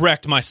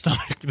wrecked my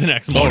stomach the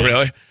next morning. Oh,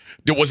 really?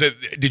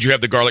 Did you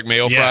have the garlic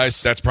mayo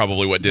fries? That's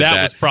probably what did that.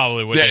 That was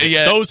probably what did it.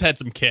 Yeah. Those had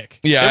some kick.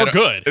 Yeah, they were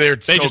good.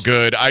 They're so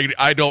good.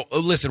 I don't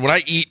listen, when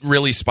I eat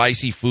really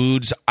spicy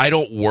foods, I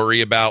don't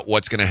worry about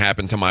what's going to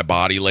happen to my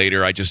body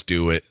later. I just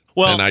do it.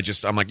 Well,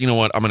 and I'm like, you know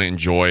what? I'm going to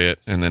enjoy it,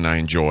 and then I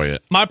enjoy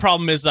it. My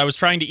problem is I was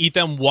trying to eat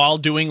them while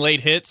doing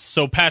late hits,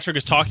 so Patrick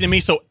is talking to me,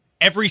 so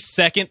every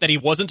second that he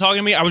wasn't talking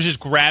to me, I was just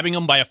grabbing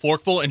him by a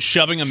forkful and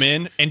shoving him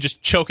in and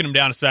just choking him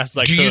down as fast as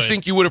I could. Do you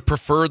think you would have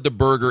preferred the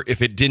burger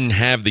if it didn't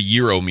have the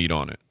gyro meat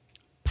on it?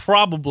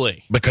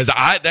 Probably. Because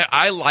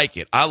I like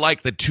it. I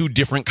like the two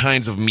different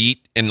kinds of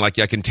meat, and I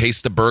can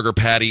taste the burger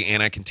patty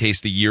and I can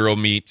taste the gyro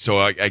meat. So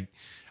I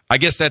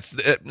guess that's.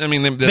 They both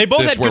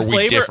that's had where good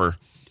we flavor differ.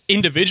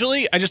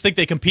 Individually. I just think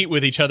they compete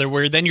with each other.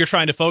 Where then you're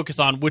trying to focus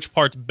on which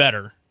part's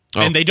better,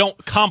 and they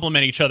don't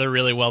complement each other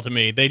really well to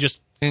me. They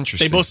just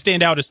they both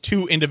stand out as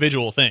two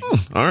individual things.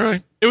 All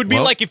right. It would be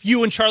like if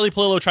you and Charlie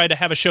Palillo tried to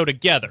have a show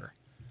together.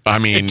 I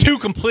mean, and two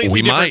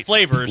completely different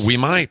flavors. We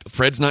might.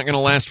 Fred's not going to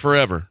last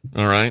forever.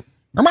 All right.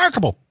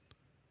 Remarkable.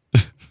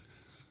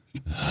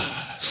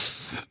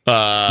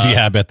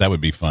 I bet that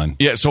would be fun.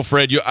 Yeah, so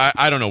Fred,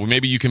 I don't know.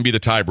 Maybe you can be the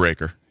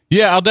tiebreaker.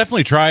 Yeah, I'll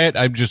definitely try it.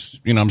 I'm just,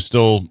 I'm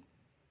still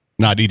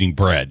not eating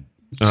bread.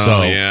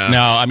 So, yeah.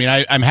 No, I mean,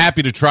 I'm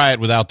happy to try it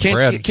without the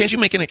bread. Can't you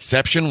make an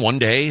exception one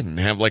day and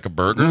have a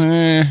burger?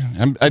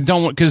 I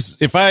don't want, because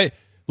if I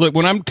look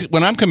when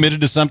I'm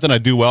committed to something, I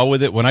do well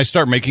with it. When I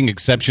start making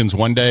exceptions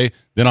one day,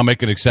 then I'll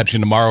make an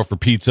exception tomorrow for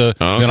pizza.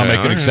 Okay, then I'll make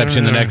an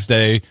exception the next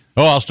day.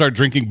 Oh, I'll start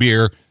drinking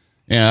beer.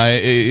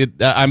 Yeah,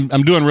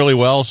 I'm doing really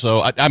well,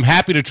 so I'm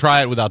happy to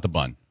try it without the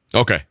bun.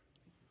 Okay.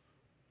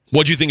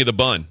 What'd you think of the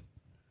bun?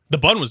 The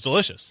bun was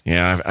delicious.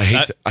 Yeah,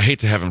 I hate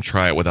to have him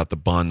try it without the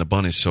bun. The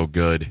bun is so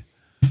good.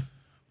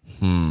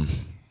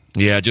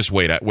 Yeah, just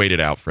wait it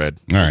out, Fred.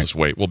 All right, just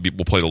wait. We'll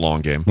play the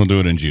long game. We'll do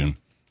it in June.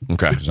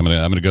 Okay. I'm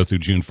gonna go through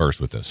June 1st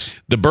with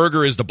this. The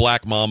burger is the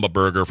Black Mamba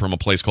burger from a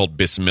place called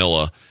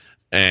Bismillah,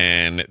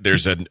 and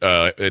there's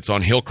it's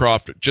on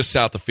Hillcroft, just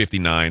south of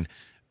 59.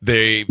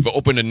 They've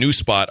opened a new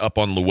spot up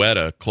on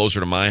Louetta, closer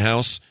to my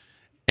house,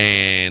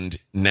 and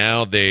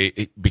now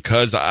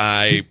because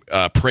I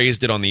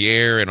praised it on the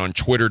air and on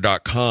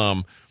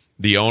Twitter.com,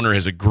 the owner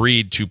has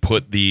agreed to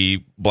put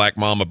the Black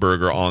Mama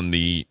burger on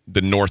the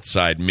north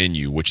side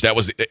menu, which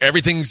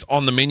everything's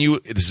on the menu.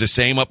 It's the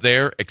same up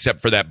there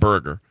except for that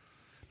burger.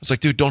 It's like,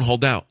 dude, don't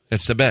hold out.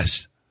 It's the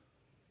best.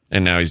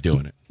 And now he's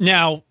doing it.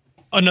 Now,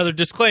 another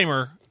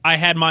disclaimer. I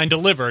had mine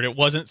delivered. It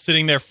wasn't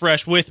sitting there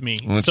fresh with me.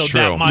 That's so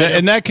true. that might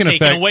have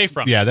taken away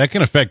from it. Yeah, that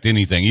can affect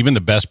anything. Even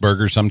the best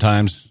burgers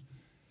sometimes.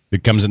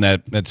 It comes in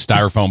that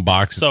styrofoam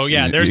box. So,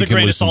 yeah, there's a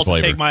grain of salt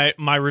to take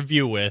my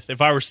review with.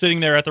 If I were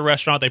sitting there at the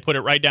restaurant, they put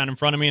it right down in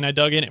front of me and I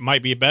dug in,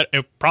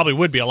 it probably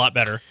would be a lot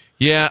better.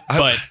 Yeah,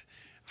 but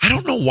I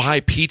don't know why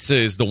pizza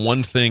is the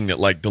one thing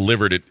that,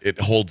 delivered it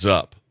holds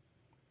up.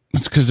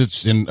 It's because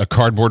it's in a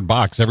cardboard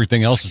box.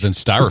 Everything else is in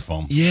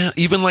styrofoam. Yeah,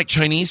 even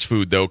Chinese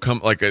food, though.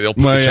 They'll put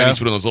the Chinese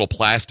food in those little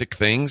plastic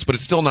things, but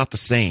it's still not the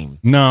same.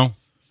 No.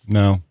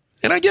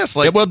 And I guess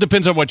it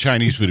depends on what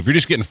Chinese food. If you're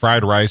just getting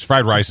fried rice is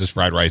fried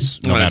rice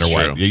no matter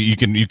what. True.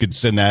 You could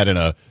send that in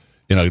a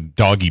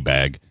doggy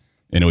bag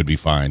and it would be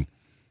fine.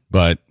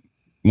 But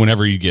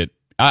whenever you get,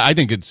 I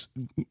think it's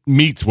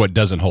meat's what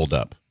doesn't hold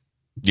up.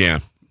 Yeah.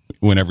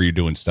 Whenever you're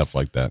doing stuff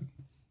like that.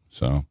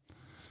 So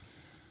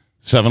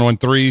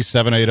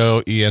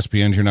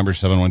 713-780-ESPN's your number,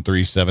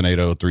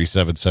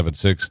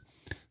 713-780-3776.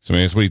 So,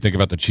 what do you think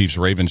about the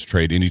Chiefs-Ravens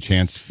trade? Any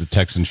chance the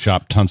Texans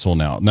shop Tunsil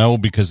now? No,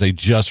 because they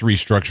just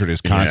restructured his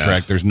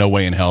contract. Yeah. There's no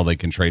way in hell they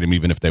can trade him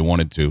even if they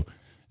wanted to.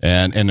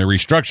 And the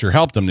restructure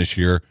helped them this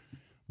year,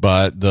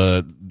 but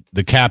the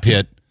cap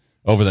hit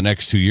over the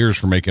next 2 years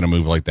for making a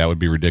move like that would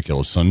be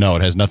ridiculous. So, no,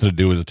 it has nothing to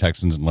do with the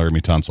Texans and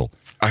Laramie Tunsil.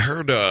 I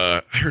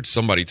heard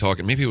somebody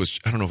talking, maybe it was,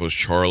 I don't know if it was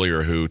Charlie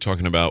or who,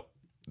 talking about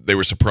they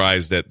were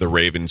surprised that the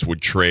Ravens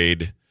would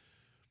trade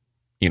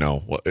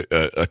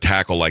a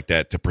tackle like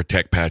that to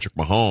protect Patrick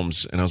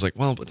Mahomes. And I was like,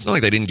 well, it's not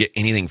like they didn't get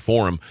anything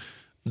for him.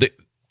 The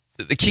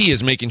key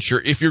is making sure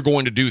if you're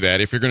going to do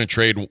that, if you're going to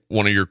trade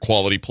one of your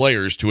quality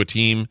players to a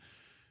team,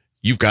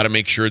 you've got to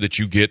make sure that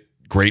you get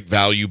great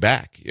value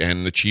back.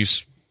 And the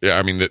Chiefs,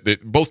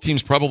 both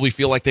teams probably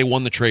feel like they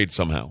won the trade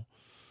somehow.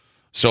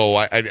 So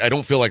I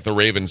don't feel like the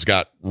Ravens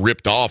got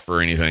ripped off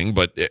or anything,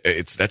 but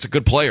that's a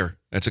good player.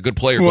 That's a good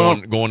player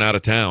going out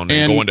of town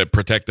and going to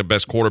protect the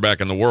best quarterback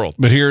in the world.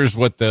 But here's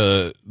what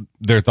their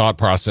thought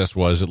process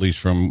was, at least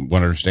from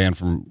what I understand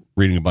from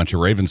reading a bunch of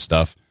Ravens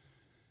stuff.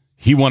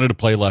 He wanted to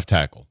play left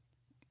tackle,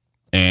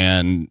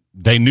 and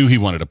they knew he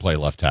wanted to play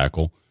left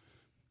tackle.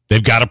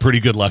 They've got a pretty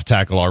good left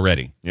tackle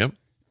already. Yep.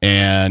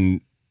 And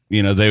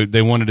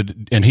they wanted to,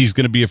 and he's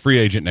going to be a free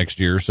agent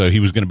next year, so he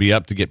was going to be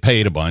up to get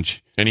paid a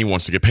bunch. And he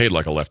wants to get paid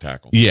like a left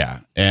tackle. Yeah.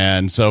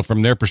 And so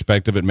from their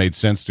perspective, it made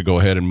sense to go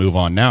ahead and move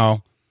on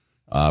now.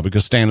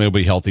 Because Stanley will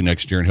be healthy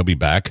next year and he'll be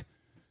back.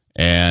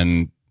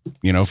 And,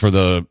 for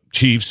the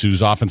Chiefs,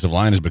 whose offensive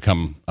line has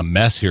become a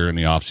mess here in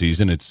the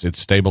offseason, it's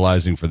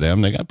stabilizing for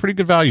them. They got pretty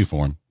good value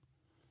for him.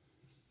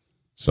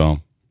 So,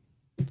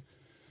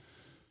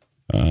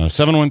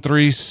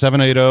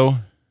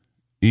 713-780-ESPN,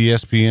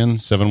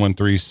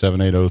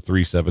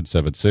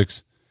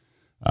 713-780-3776.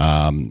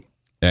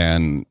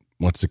 And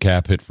what's the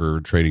cap hit for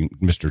trading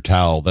Mr.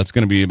 Towel? That's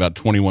going to be about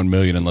 $21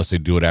 million unless they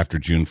do it after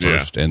June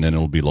 1st, and then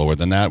it'll be lower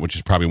than that, which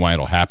is probably why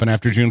it'll happen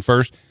after June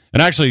 1st.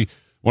 And actually,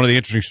 one of the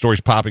interesting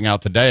stories popping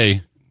out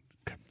today,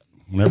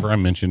 whenever I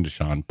mention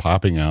Deshaun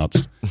popping out,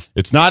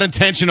 it's not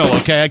intentional,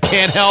 okay? I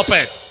can't help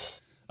it.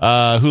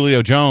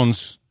 Julio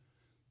Jones,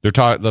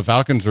 the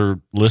Falcons are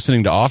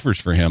listening to offers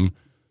for him,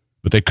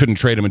 but they couldn't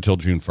trade him until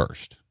June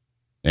 1st.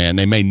 And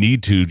they may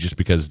need to just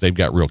because they've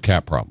got real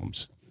cap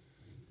problems.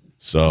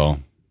 So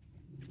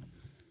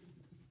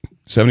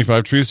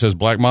 75 Truth says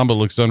Black Mamba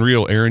looks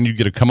unreal. Aaron, you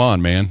get to come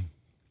on, man.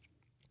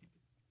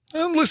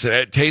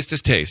 Listen, taste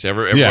is taste.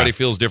 Everybody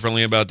feels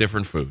differently about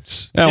different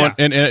foods. Yeah.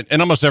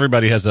 And almost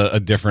everybody has a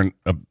different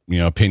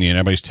opinion.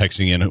 Everybody's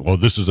texting in, well,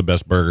 this is the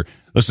best burger.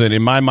 Listen,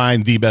 in my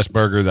mind, the best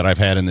burger that I've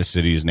had in this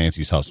city is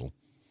Nancy's Hustle.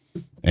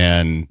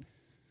 And,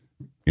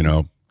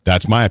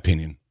 that's my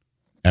opinion.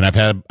 And I've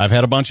had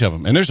a bunch of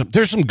them. And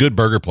there's some good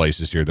burger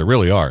places here. There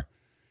really are.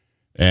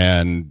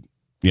 And,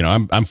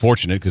 I'm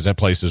fortunate because that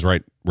place is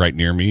right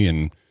near me.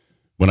 And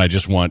when I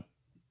just want,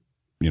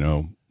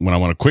 when I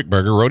want a quick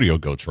burger, Rodeo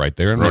Goat's right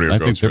there. And Rodeo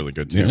Goat's really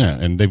good, too. Yeah,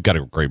 and they've got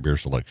a great beer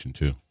selection,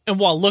 too. And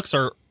while looks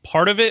are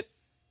part of it,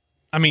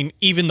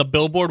 even the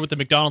billboard with the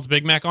McDonald's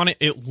Big Mac on it,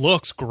 it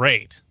looks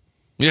great.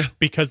 Yeah.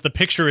 Because the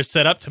picture is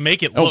set up to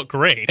make it look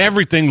great.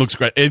 Everything looks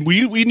great. And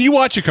when you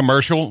watch a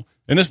commercial,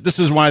 and this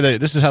is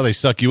how they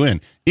suck you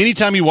in.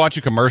 Anytime you watch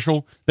a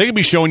commercial, they could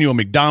be showing you a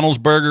McDonald's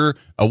burger,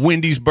 a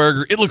Wendy's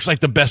burger. It looks like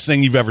the best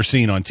thing you've ever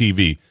seen on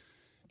TV.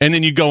 And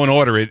then you go and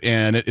order it,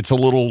 and it's a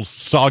little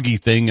soggy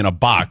thing in a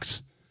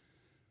box.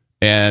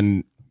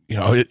 And,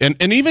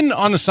 and even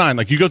on the sign,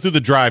 like you go through the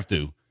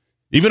drive-thru,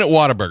 even at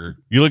Whataburger,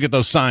 you look at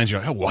those signs,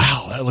 you're like, oh,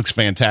 wow, that looks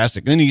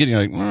fantastic. And then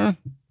you're like,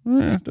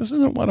 this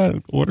isn't what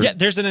I ordered. Yeah,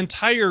 there's an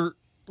entire,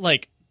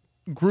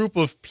 group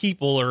of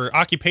people or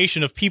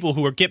occupation of people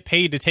who get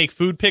paid to take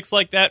food pics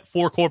like that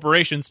for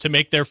corporations to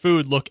make their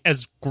food look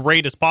as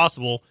great as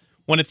possible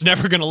when it's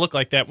never going to look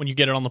like that when you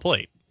get it on the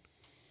plate.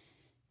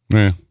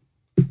 Yeah.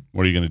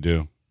 What are you going to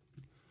do?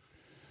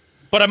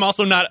 But I'm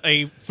also not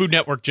a Food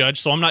Network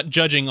judge, so I'm not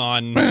judging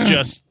on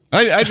just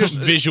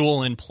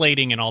visual and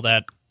plating and all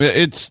that.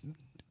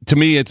 To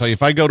me, it's like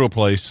if I go to a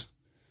place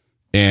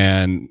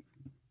and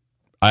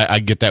I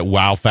get that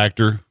wow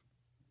factor,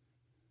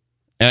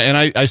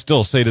 and I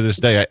still say to this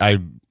day,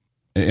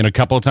 in a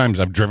couple of times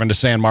I've driven to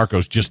San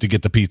Marcos just to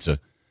get the pizza,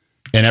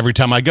 and every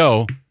time I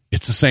go,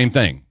 it's the same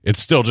thing.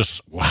 It's still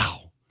just,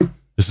 wow,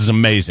 this is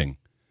amazing.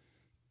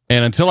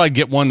 And until I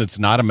get one that's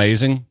not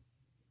amazing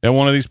at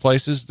one of these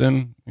places,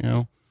 then,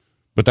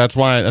 but that's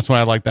why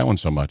I like that one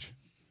so much.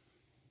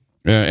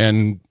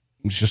 And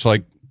it's just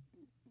like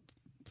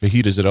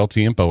fajitas at El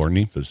Tiempo or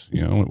Ninfa's.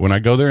 When I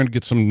go there and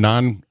get some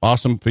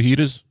non-awesome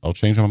fajitas, I'll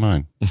change my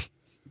mind.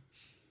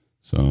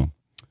 So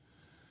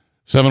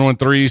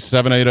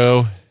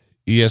 713-780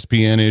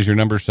 ESPN is your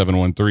number,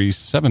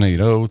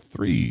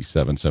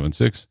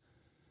 713-780-3776.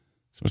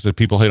 Someone said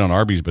people hate on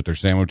Arby's, but their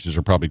sandwiches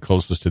are probably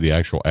closest to the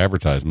actual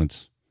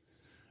advertisements.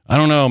 I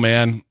don't know,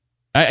 man.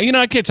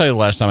 I can't tell you the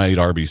last time I ate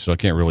Arby's, so I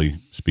can't really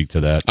speak to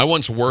that. I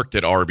once worked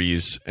at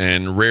Arby's,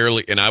 and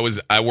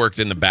I worked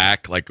in the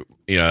back, like,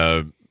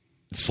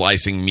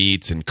 slicing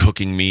meats and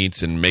cooking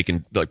meats and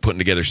putting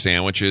together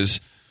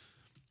sandwiches.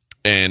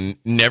 And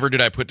never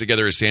did I put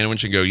together a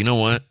sandwich and go, you know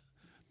what?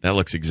 That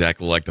looks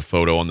exactly like the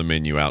photo on the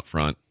menu out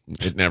front.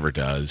 It never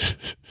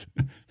does.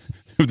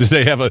 Did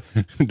they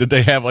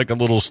have like a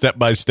little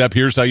step-by-step,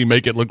 here's how you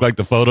make it look like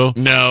the photo?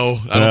 No,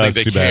 I don't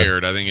think they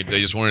cared. Bad. I think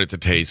they just wanted it to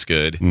taste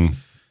good.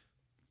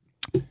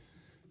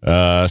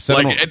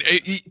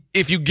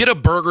 If you get a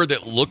burger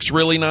that looks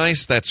really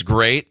nice, that's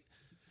great.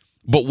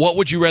 But what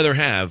would you rather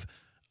have?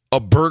 A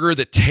burger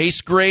that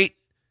tastes great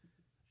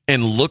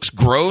and looks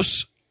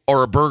gross,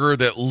 or a burger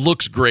that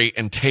looks great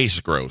and tastes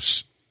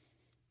gross?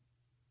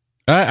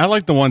 I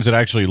like the ones that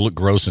actually look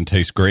gross and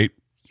taste great.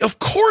 Of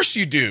course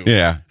you do.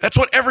 Yeah. That's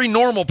what every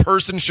normal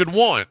person should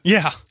want.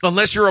 Yeah.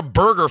 Unless you're a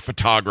burger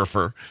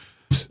photographer.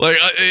 Like,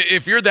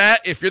 if you're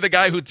the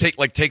guy who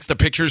takes the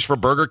pictures for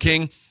Burger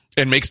King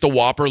and makes the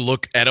Whopper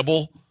look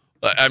edible,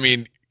 I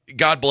mean,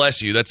 God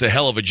bless you. That's a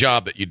hell of a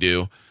job that you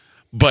do.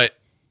 But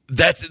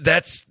that's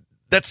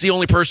the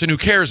only person who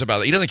cares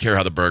about it. He doesn't care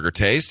how the burger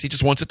tastes. He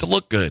just wants it to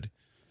look good.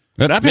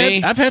 But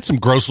I've had some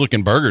gross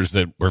looking burgers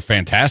that were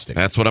fantastic.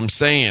 That's what I'm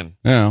saying.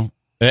 You know,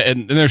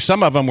 and there's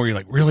some of them where you're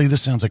like, really,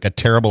 this sounds like a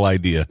terrible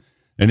idea,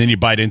 and then you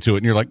bite into it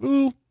and you're like,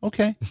 ooh,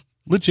 okay,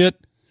 legit.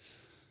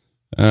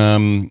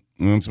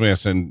 Somebody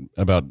asked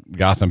about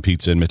Gotham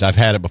Pizza, and I've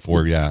had it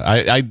before.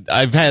 Yeah,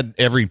 I've had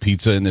every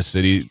pizza in this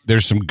city.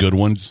 There's some good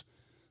ones,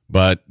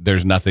 but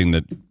there's nothing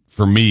that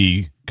for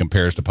me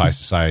compares to Pie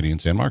Society in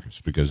San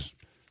Marcos, because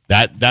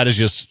that is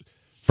just,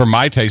 for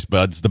my taste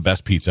buds, the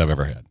best pizza I've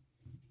ever had,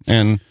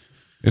 and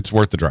it's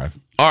worth the drive.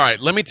 All right,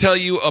 let me tell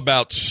you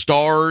about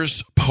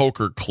Stars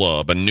Poker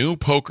Club, a new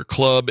poker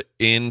club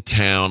in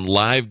town.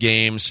 Live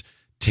games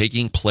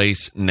taking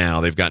place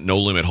now. They've got No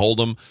Limit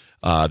Hold'em.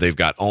 They've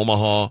got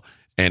Omaha,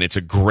 and it's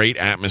a great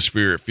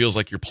atmosphere. It feels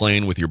like you're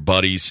playing with your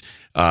buddies.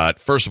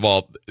 First of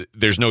all,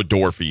 there's no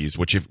door fees,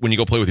 which when you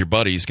go play with your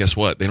buddies, guess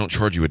what? They don't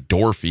charge you a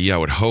door fee, I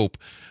would hope.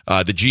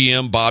 The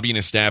GM, Bobby, and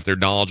his staff, they're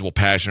knowledgeable,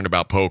 passionate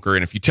about poker.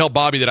 And if you tell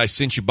Bobby that I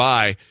sent you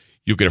by,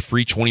 you'll get a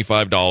free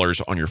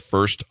 $25 on your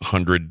first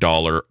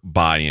 $100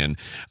 buy-in.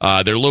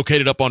 They're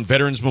located up on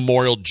Veterans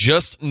Memorial,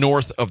 just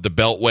north of the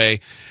Beltway.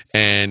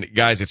 And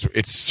guys,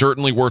 it's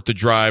certainly worth the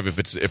drive if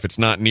it's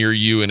not near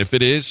you. And if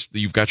it is,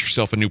 you've got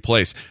yourself a new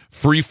place.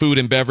 Free food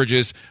and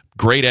beverages,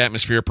 great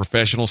atmosphere,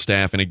 professional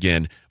staff, and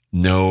again,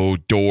 no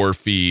door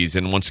fees.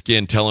 And once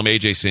again, tell them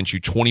AJ sent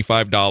you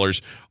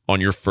 $25 on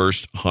your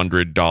first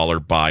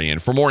 $100 buy-in.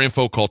 For more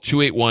info, call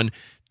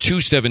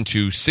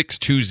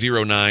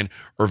 281-272-6209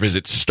 or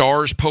visit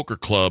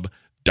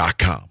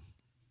starspokerclub.com.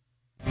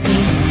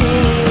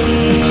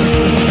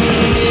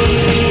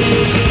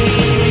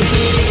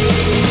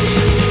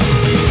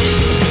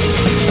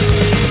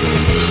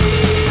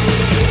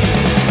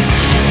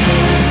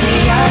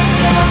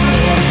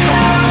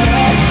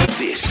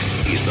 This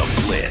is The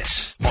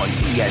Blitz on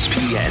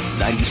ESPN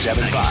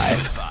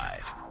 97.5.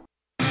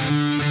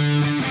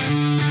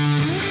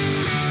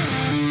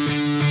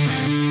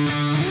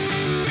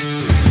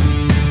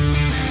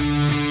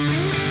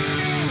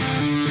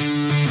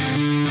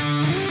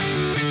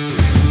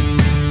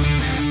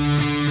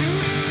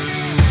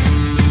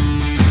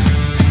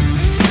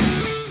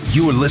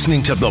 You are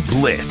listening to The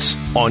Blitz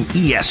on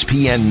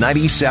ESPN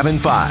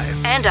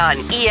 97.5. And on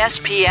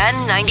ESPN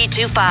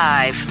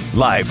 92.5.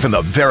 Live from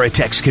the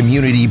Veritex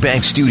Community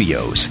Bank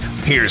Studios,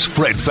 here's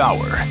Fred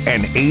Faour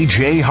and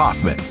AJ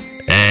Hoffman.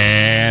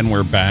 And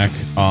we're back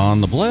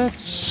on The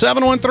Blitz.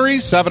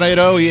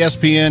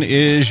 713-780-ESPN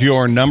is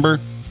your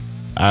number.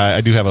 I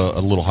do have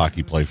a little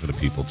hockey play for the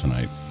people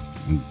tonight.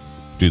 I'll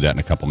do that in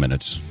a couple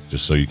minutes,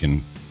 just so you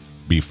can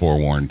be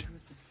forewarned.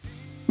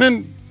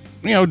 And,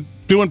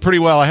 doing pretty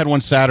well. I had one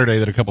Saturday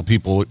that a couple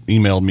people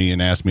emailed me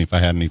and asked me if I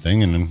had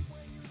anything, and then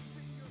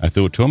I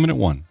threw it to them, and it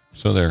won.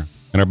 So there.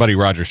 And our buddy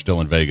Roger's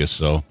still in Vegas.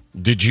 So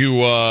did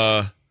you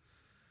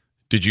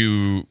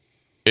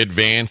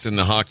advance in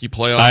the hockey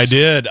playoffs? I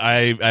did.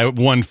 I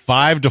won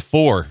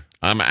 5-4.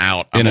 I'm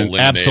out. I'm in an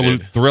eliminated.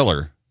 Absolute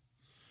thriller.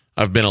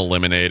 I've been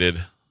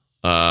eliminated.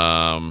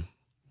 I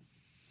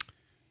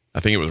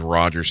think it was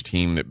Roger's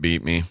team that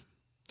beat me.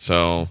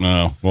 So,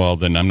 oh, well,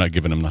 then I'm not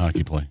giving him the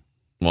hockey play.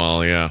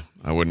 Well, yeah,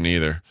 I wouldn't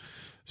either.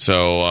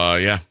 So,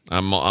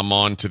 I'm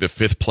on to the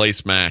 5th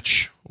place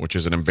match, which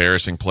is an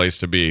embarrassing place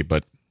to be,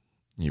 but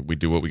we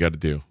do what we got to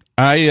do.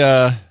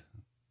 I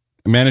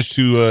managed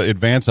to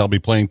advance. I'll be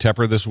playing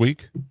Tepper this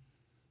week.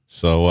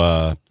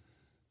 So,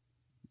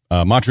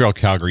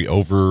 Montreal-Calgary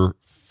over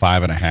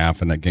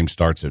 5.5, and that game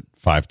starts at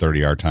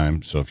 5:30 our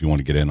time. So if you want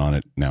to get in on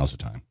it, now's the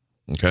time.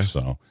 Okay.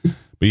 So,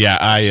 but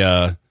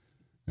yeah,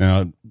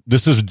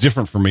 this is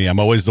different for me. I'm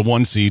always the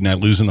 1 seed, and I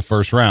lose in the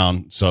first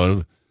round.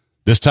 So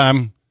this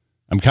time,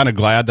 I'm kind of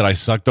glad that I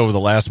sucked over the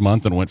last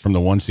month and went from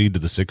the 1 seed to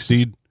the 6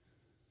 seed.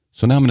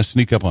 So now I'm going to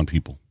sneak up on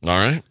people. All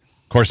right.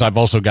 Of course, I've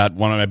also got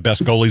one of my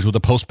best goalies with a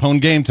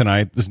postponed game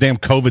tonight. This damn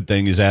COVID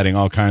thing is adding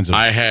all kinds of.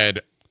 I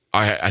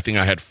think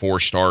I had 4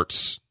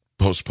 starts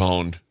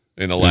postponed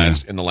in the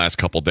last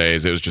couple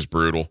days. It was just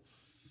brutal.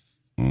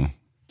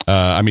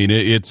 I mean,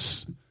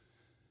 that's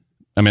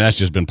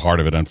just been part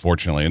of it,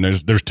 unfortunately. And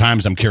there's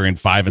times I'm carrying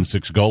 5 and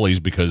 6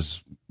 goalies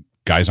because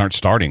guys aren't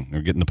starting.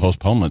 They're getting the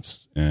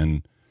postponements.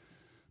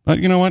 But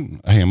you know what?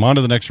 Hey, I'm on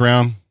to the next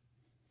round.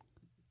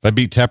 If I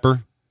beat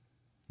Tepper,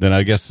 then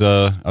I guess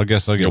I'll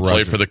get Roger. You'll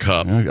play for the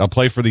cup. I'll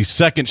play for the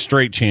second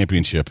straight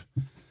championship.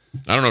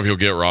 I don't know if he'll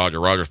get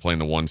Roger. Roger's playing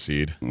the 1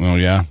 seed. Oh,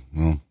 yeah?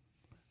 Well,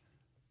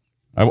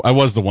 I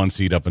was the 1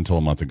 seed up until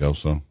a month ago,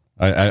 so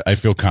I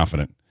feel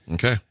confident.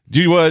 Okay.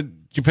 Did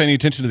you pay any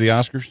attention to the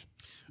Oscars?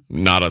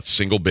 Not a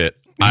single bit.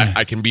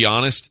 I can be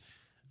honest.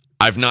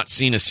 I've not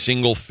seen a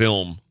single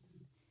film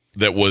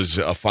that was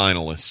a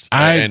finalist.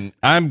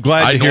 I'm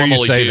glad to hear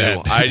you say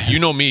that. You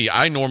know me.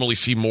 I normally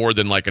see more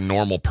than like a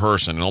normal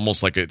person, and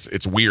almost like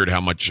it's weird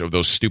how much of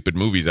those stupid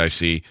movies I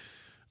see.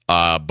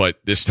 But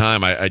this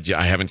time I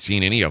haven't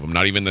seen any of them.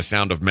 Not even The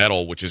Sound of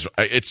Metal, which is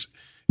it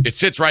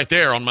sits right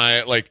there on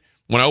my, like,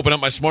 when I open up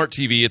my smart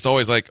TV. It's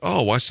always like,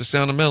 oh, watch The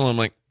Sound of Metal. I'm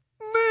like,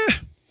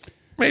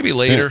 maybe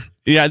later.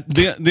 Yeah,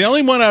 the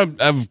only one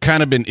I've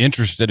kind of been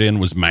interested in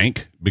was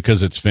Mank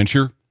because it's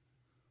Fincher,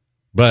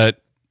 but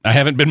I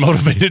haven't been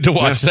motivated to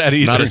watch that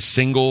either. Not a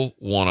single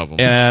one of them.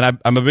 And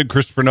I'm a big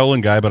Christopher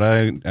Nolan guy, but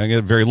I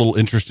get very little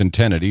interest in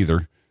Tenet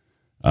either.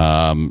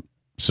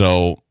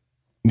 So,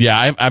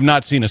 yeah, I've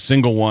not seen a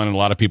single one, and a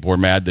lot of people were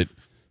mad that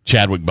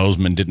Chadwick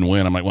Boseman didn't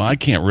win. I'm like, well, I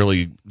can't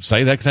really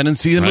say that because I didn't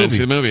see the movie. I didn't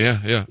see the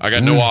movie, yeah. I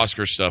got no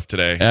Oscar stuff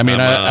today. I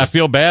mean, I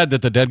feel bad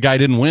that the dead guy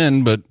didn't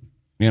win, but,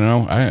 you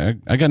know,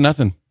 I got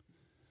nothing.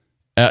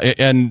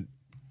 And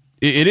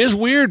it is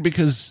weird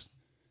because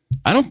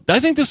I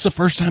think this is the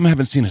first time I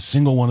haven't seen a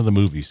single one of the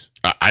movies.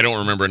 I don't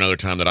remember another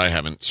time that I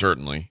haven't,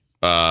 certainly.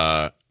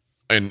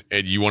 And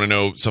you want to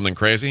know something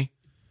crazy?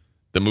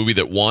 The movie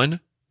that won,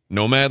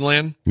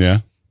 Nomadland? Yeah.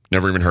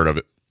 Never even heard of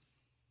it.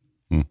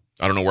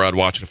 I don't know where I'd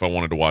watch it if I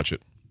wanted to watch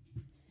it.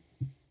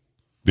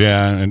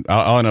 Yeah, and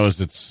all I know is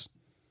it's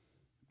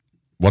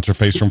what's her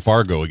face from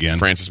Fargo again,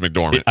 Frances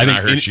McDormand. I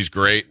heard she's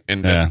great,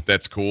 and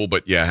that's cool.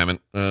 But yeah,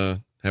 haven't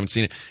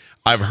seen it.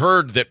 I've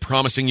heard that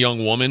Promising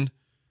Young Woman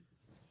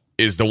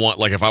is the one.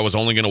 Like, if I was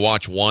only going to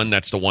watch one,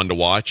 that's the one to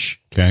watch.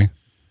 Okay,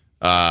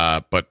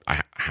 but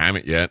I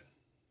haven't yet.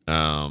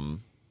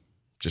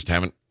 Just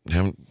haven't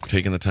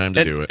taken the time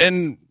to do it.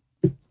 And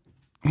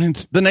I mean,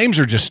 the names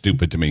are just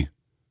stupid to me.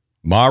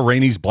 Ma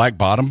Rainey's Black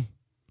Bottom.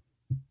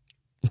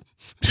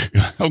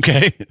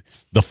 Okay.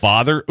 The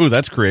Father. Ooh,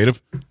 that's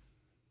creative.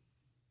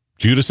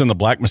 Judas and the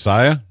Black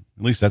Messiah. At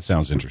least that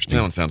sounds interesting.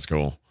 That one sounds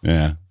cool.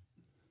 Yeah.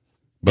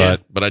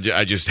 But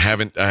I just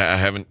haven't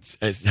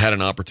had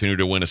an opportunity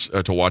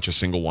to watch a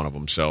single one of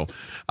them. So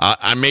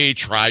I may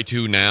try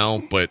to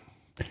now, but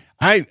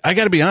I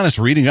got to be honest.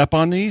 Reading up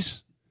on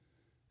these,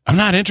 I'm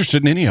not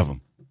interested in any of them.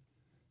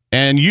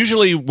 And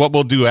usually, what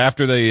we'll do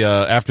after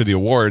the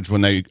awards,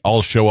 when they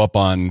all show up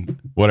on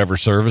whatever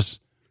service,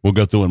 we'll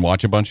go through and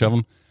watch a bunch of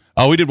them.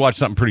 Oh, we did watch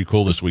something pretty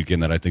cool this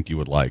weekend that I think you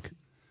would like.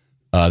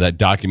 That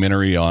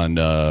documentary on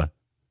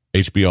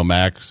HBO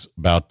Max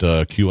about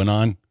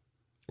QAnon.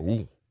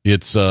 Ooh.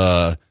 It's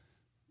first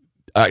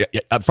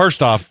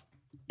off,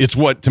 it's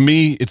what, to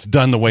me, it's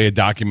done the way a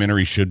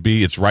documentary should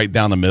be. It's right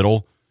down the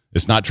middle.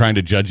 It's not trying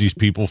to judge these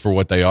people for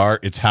what they are.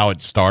 It's how it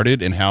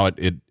started and how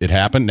it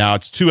happened. Now,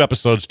 it's 2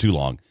 episodes too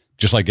long,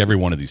 just like every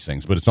one of these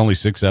things, but it's only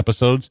 6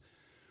 episodes.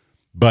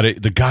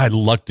 But the guy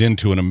lucked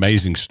into an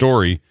amazing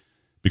story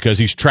because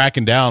he's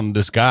tracking down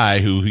this guy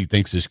who he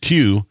thinks is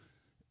Q,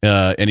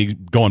 and he's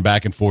going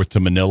back and forth to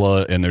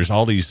Manila, and there's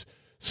all these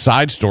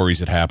side stories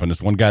that happen.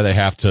 There's one guy they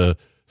have to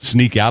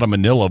sneak out of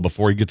Manila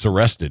before he gets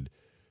arrested,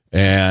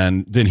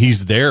 and then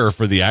he's there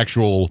for the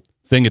actual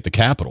thing at the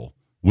Capitol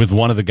with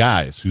one of the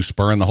guys who's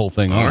spurring the whole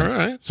thing on. All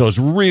right. So it's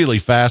really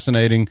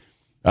fascinating.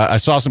 I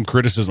saw some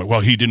criticism, like,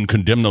 well, he didn't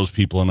condemn those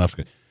people enough.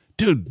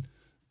 Dude,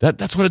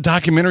 that's what a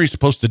documentary is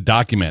supposed to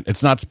document.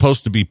 It's not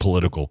supposed to be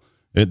political.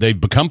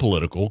 They've become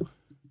political,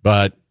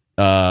 but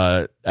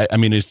I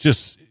mean,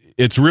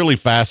 it's really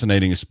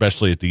fascinating,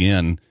 especially at the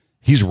end.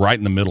 He's right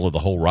in the middle of the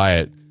whole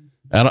riot.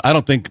 I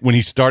don't think when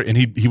he started, and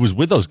he was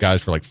with those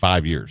guys for like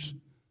 5 years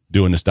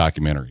doing this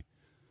documentary,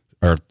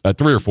 or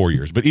 3 or 4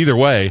 years. But either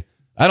way,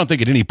 I don't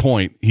think at any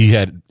point he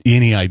had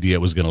any idea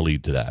it was going to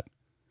lead to that.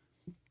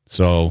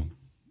 So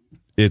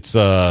it's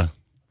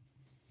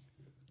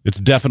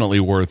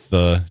definitely worth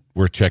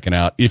checking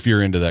out if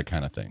you're into that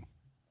kind of thing.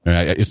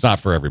 It's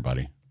not for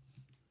everybody.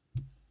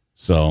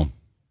 So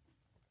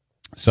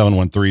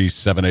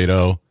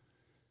 713-780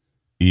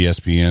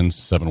 ESPN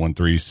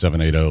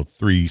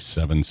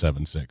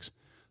 713-780-3776.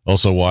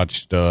 Also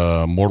watched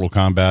Mortal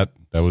Kombat.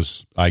 That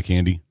was eye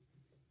candy.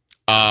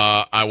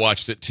 I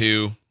watched it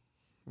too.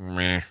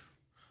 Meh.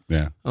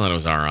 Yeah, I thought it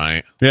was all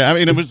right. Yeah, I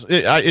mean,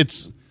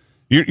 it's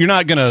you're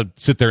not gonna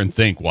sit there and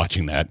think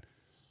watching that.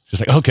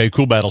 Just like, okay,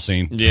 cool battle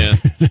scene. Yeah.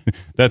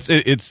 That's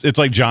it. It's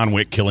like John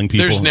Wick killing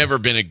people. There's never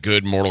been a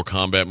good Mortal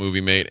Kombat movie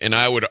made, and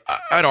I'd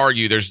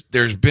argue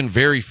there's been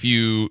very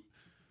few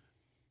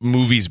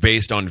movies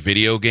based on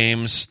video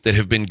games that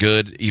have been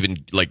good,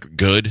 even like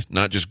good,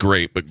 not just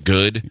great, but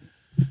good.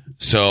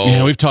 So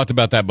yeah, we've talked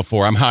about that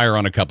before. I'm higher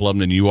on a couple of them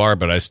than you are,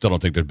 but I still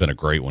don't think there's been a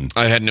great one.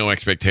 I had no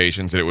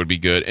expectations that it would be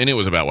good, and it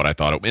was about what I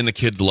thought. And the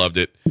kids loved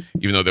it,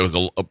 even though there was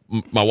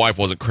my wife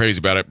wasn't crazy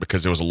about it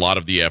because there was a lot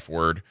of the F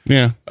word.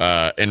 Yeah,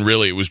 and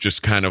really it was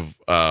just kind of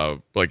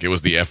like it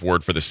was the F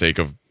word for the sake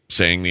of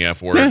saying the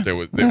F word. Yeah.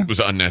 It was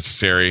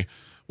unnecessary,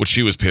 which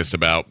she was pissed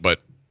about, but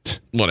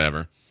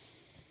whatever.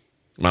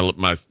 My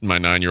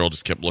 9-year-old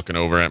just kept looking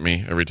over at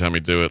me every time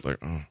he'd do it, like,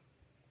 oh.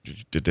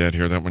 Did Dad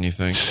hear that one, you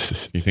think?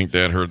 You think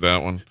Dad heard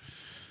that one?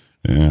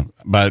 Yeah.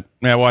 But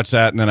I watched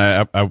that, and then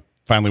I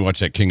finally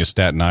watched that King of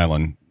Staten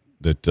Island.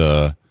 With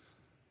the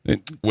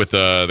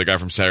guy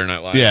from Saturday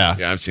Night Live? Yeah.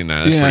 Yeah, I've seen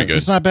that. It's pretty good.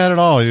 It's not bad at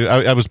all.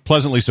 I was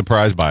pleasantly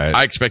surprised by it.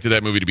 I expected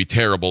that movie to be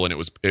terrible, and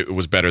it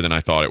was better than I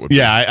thought it would be.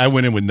 Yeah, I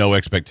went in with no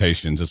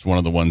expectations. It's one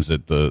of the ones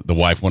that the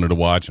wife wanted to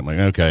watch. I'm like,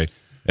 okay.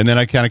 And then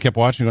I kind of kept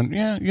watching, going,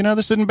 yeah,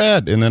 this isn't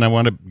bad. And then I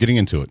wound up getting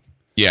into it.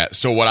 Yeah,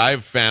 so what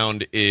I've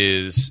found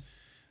is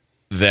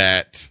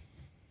that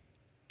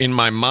in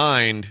my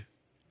mind,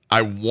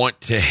 I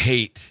want to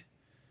hate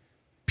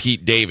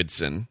Pete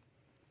Davidson.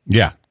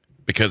 Yeah,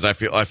 because I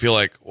feel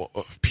like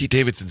Pete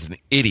Davidson's an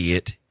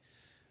idiot,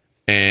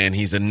 and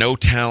he's a no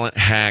talent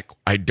hack.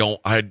 I'm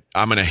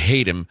gonna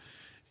hate him,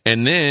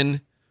 and then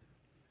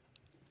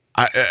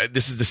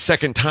this is the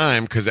second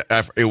time because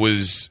it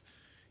was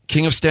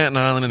King of Staten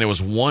Island, and there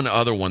was one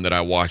other one that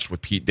I watched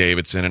with Pete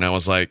Davidson, and I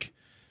was like,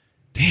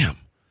 damn,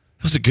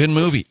 that was a good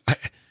movie.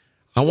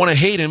 I want to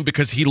hate him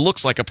because he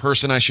looks like a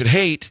person I should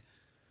hate,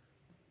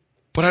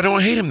 but I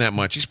don't hate him that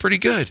much. He's pretty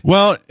good.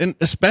 Well, and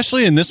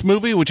especially in this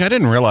movie, which I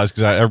didn't realize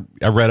because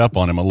I read up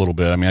on him a little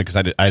bit. I mean, because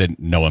I didn't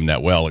know him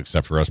that well,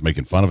 except for us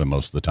making fun of him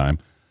most of the time.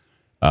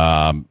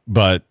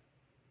 But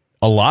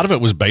a lot of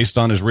it was based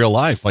on his real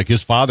life. Like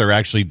his father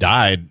actually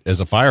died as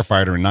a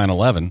firefighter in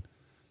 9/11,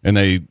 and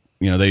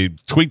they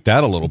tweaked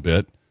that a little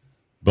bit.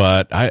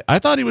 But I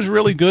thought he was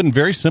really good and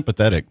very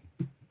sympathetic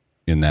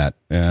in that.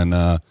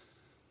 And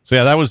so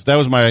yeah, that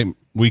was my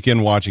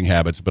weekend watching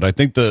habits. But I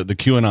think the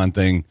QAnon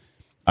thing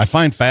I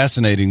find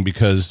fascinating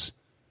because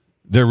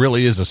there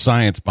really is a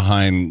science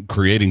behind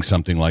creating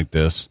something like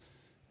this,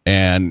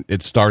 and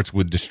it starts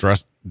with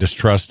distrust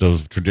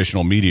of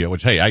traditional media.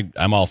 Which, hey,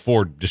 I'm all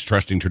for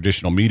distrusting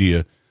traditional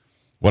media.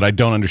 What I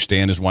don't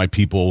understand is why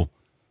people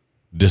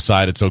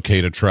decide it's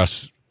okay to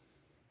trust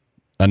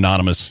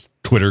anonymous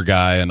Twitter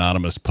guy,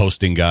 anonymous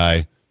posting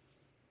guy.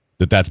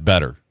 That's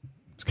better.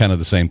 It's kind of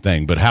the same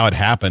thing. But how it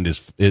happened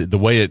is the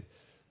way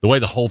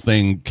the whole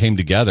thing came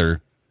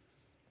together.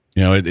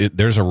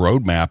 There's a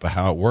roadmap of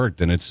how it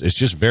worked, and it's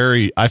just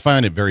I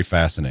find it very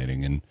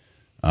fascinating.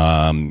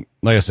 And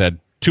like I said,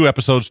 2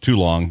 episodes too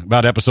long.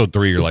 About episode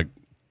 3, you're like,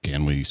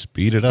 can we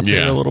speed it up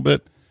here a little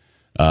bit?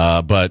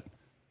 But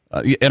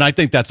I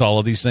think that's all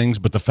of these things.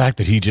 But the fact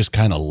that he just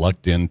kind of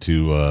lucked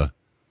into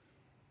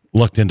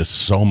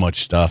so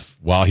much stuff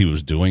while he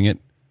was doing it,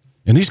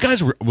 and these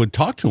guys would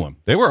talk to him.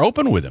 They were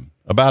open with him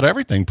about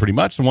everything, pretty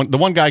much. The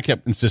one guy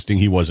kept insisting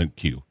he wasn't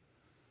Q.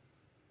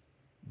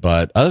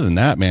 But other than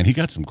that, man, he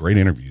got some great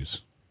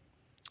interviews.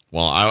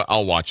 Well,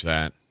 I'll watch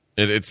that.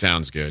 It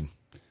sounds good.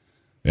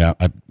 Yeah,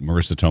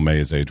 Marissa Tomei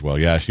has aged well.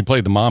 Yeah, she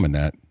played the mom in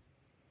that.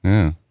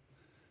 Yeah,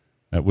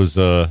 that was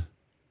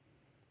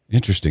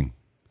interesting.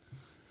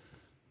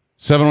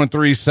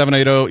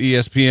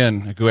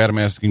 713-780-ESPN. Go Adam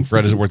asking,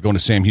 Fred, is it worth going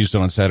to Sam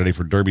Houston on Saturday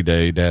for Derby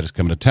Day? Dad is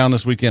coming to town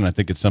this weekend. I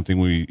think it's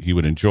something he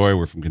would enjoy.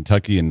 We're from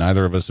Kentucky, and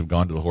neither of us have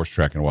gone to the horse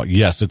track in a while.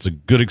 Yes, it's a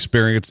good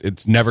experience.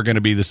 It's never going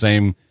to be the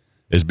same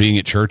as being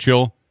at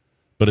Churchill,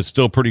 but it's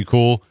still pretty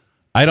cool.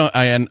 I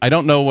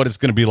don't know what it's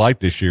going to be like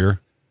this year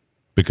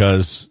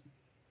because,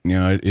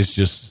 it's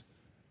just,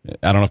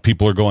 I don't know if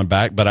people are going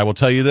back, but I will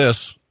tell you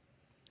this.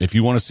 If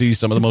you want to see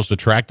some of the most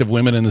attractive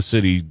women in the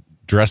city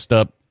dressed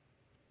up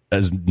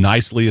as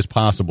nicely as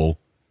possible,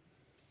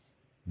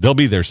 they'll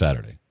be there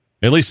Saturday,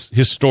 at least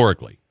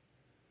historically.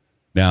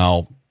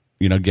 Now,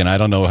 again, I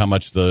don't know how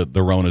much the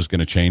Rona is going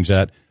to change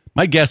that.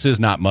 My guess is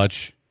not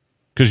much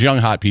because young,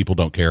 hot people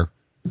don't care.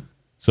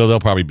 So they'll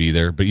probably be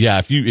there. But yeah,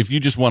 if you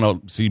just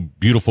want to see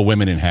beautiful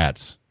women in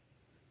hats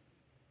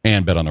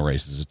and bet on the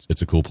races,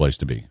 it's a cool place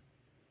to be.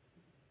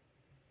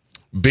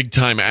 Big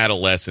Time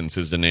Adolescence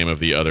is the name of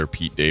the other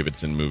Pete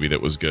Davidson movie that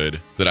was good,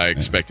 that I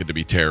expected to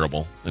be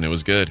terrible, and it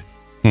was good.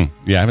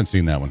 Yeah, I haven't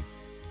seen that one.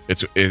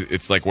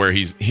 It's like where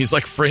he's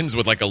like friends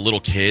with like a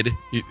little kid.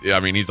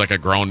 He's like a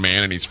grown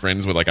man and he's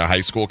friends with like a high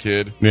school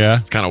kid.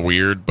 Yeah. It's kind of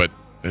weird, but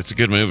it's a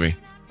good movie.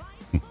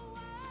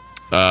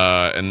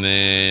 And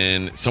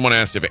then someone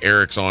asked if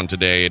Eric's on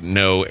today.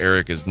 No,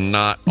 Eric is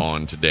not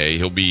on today.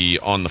 He'll be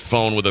on the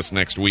phone with us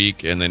next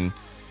week, and then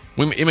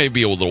it may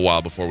be a little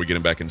while before we get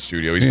him back in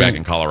studio. He's back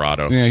in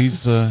Colorado. Yeah,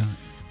 he's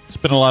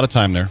spent a lot of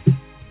time there,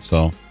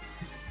 so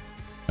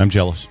I'm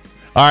jealous.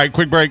 All right,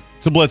 quick break.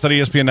 It's a Blitz on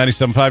ESPN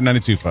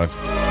 97.5, 92.5.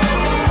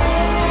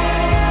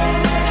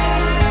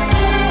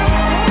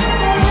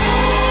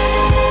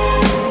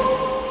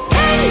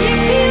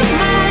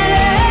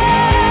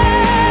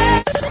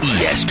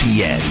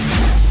 ESPN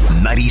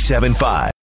 97.5.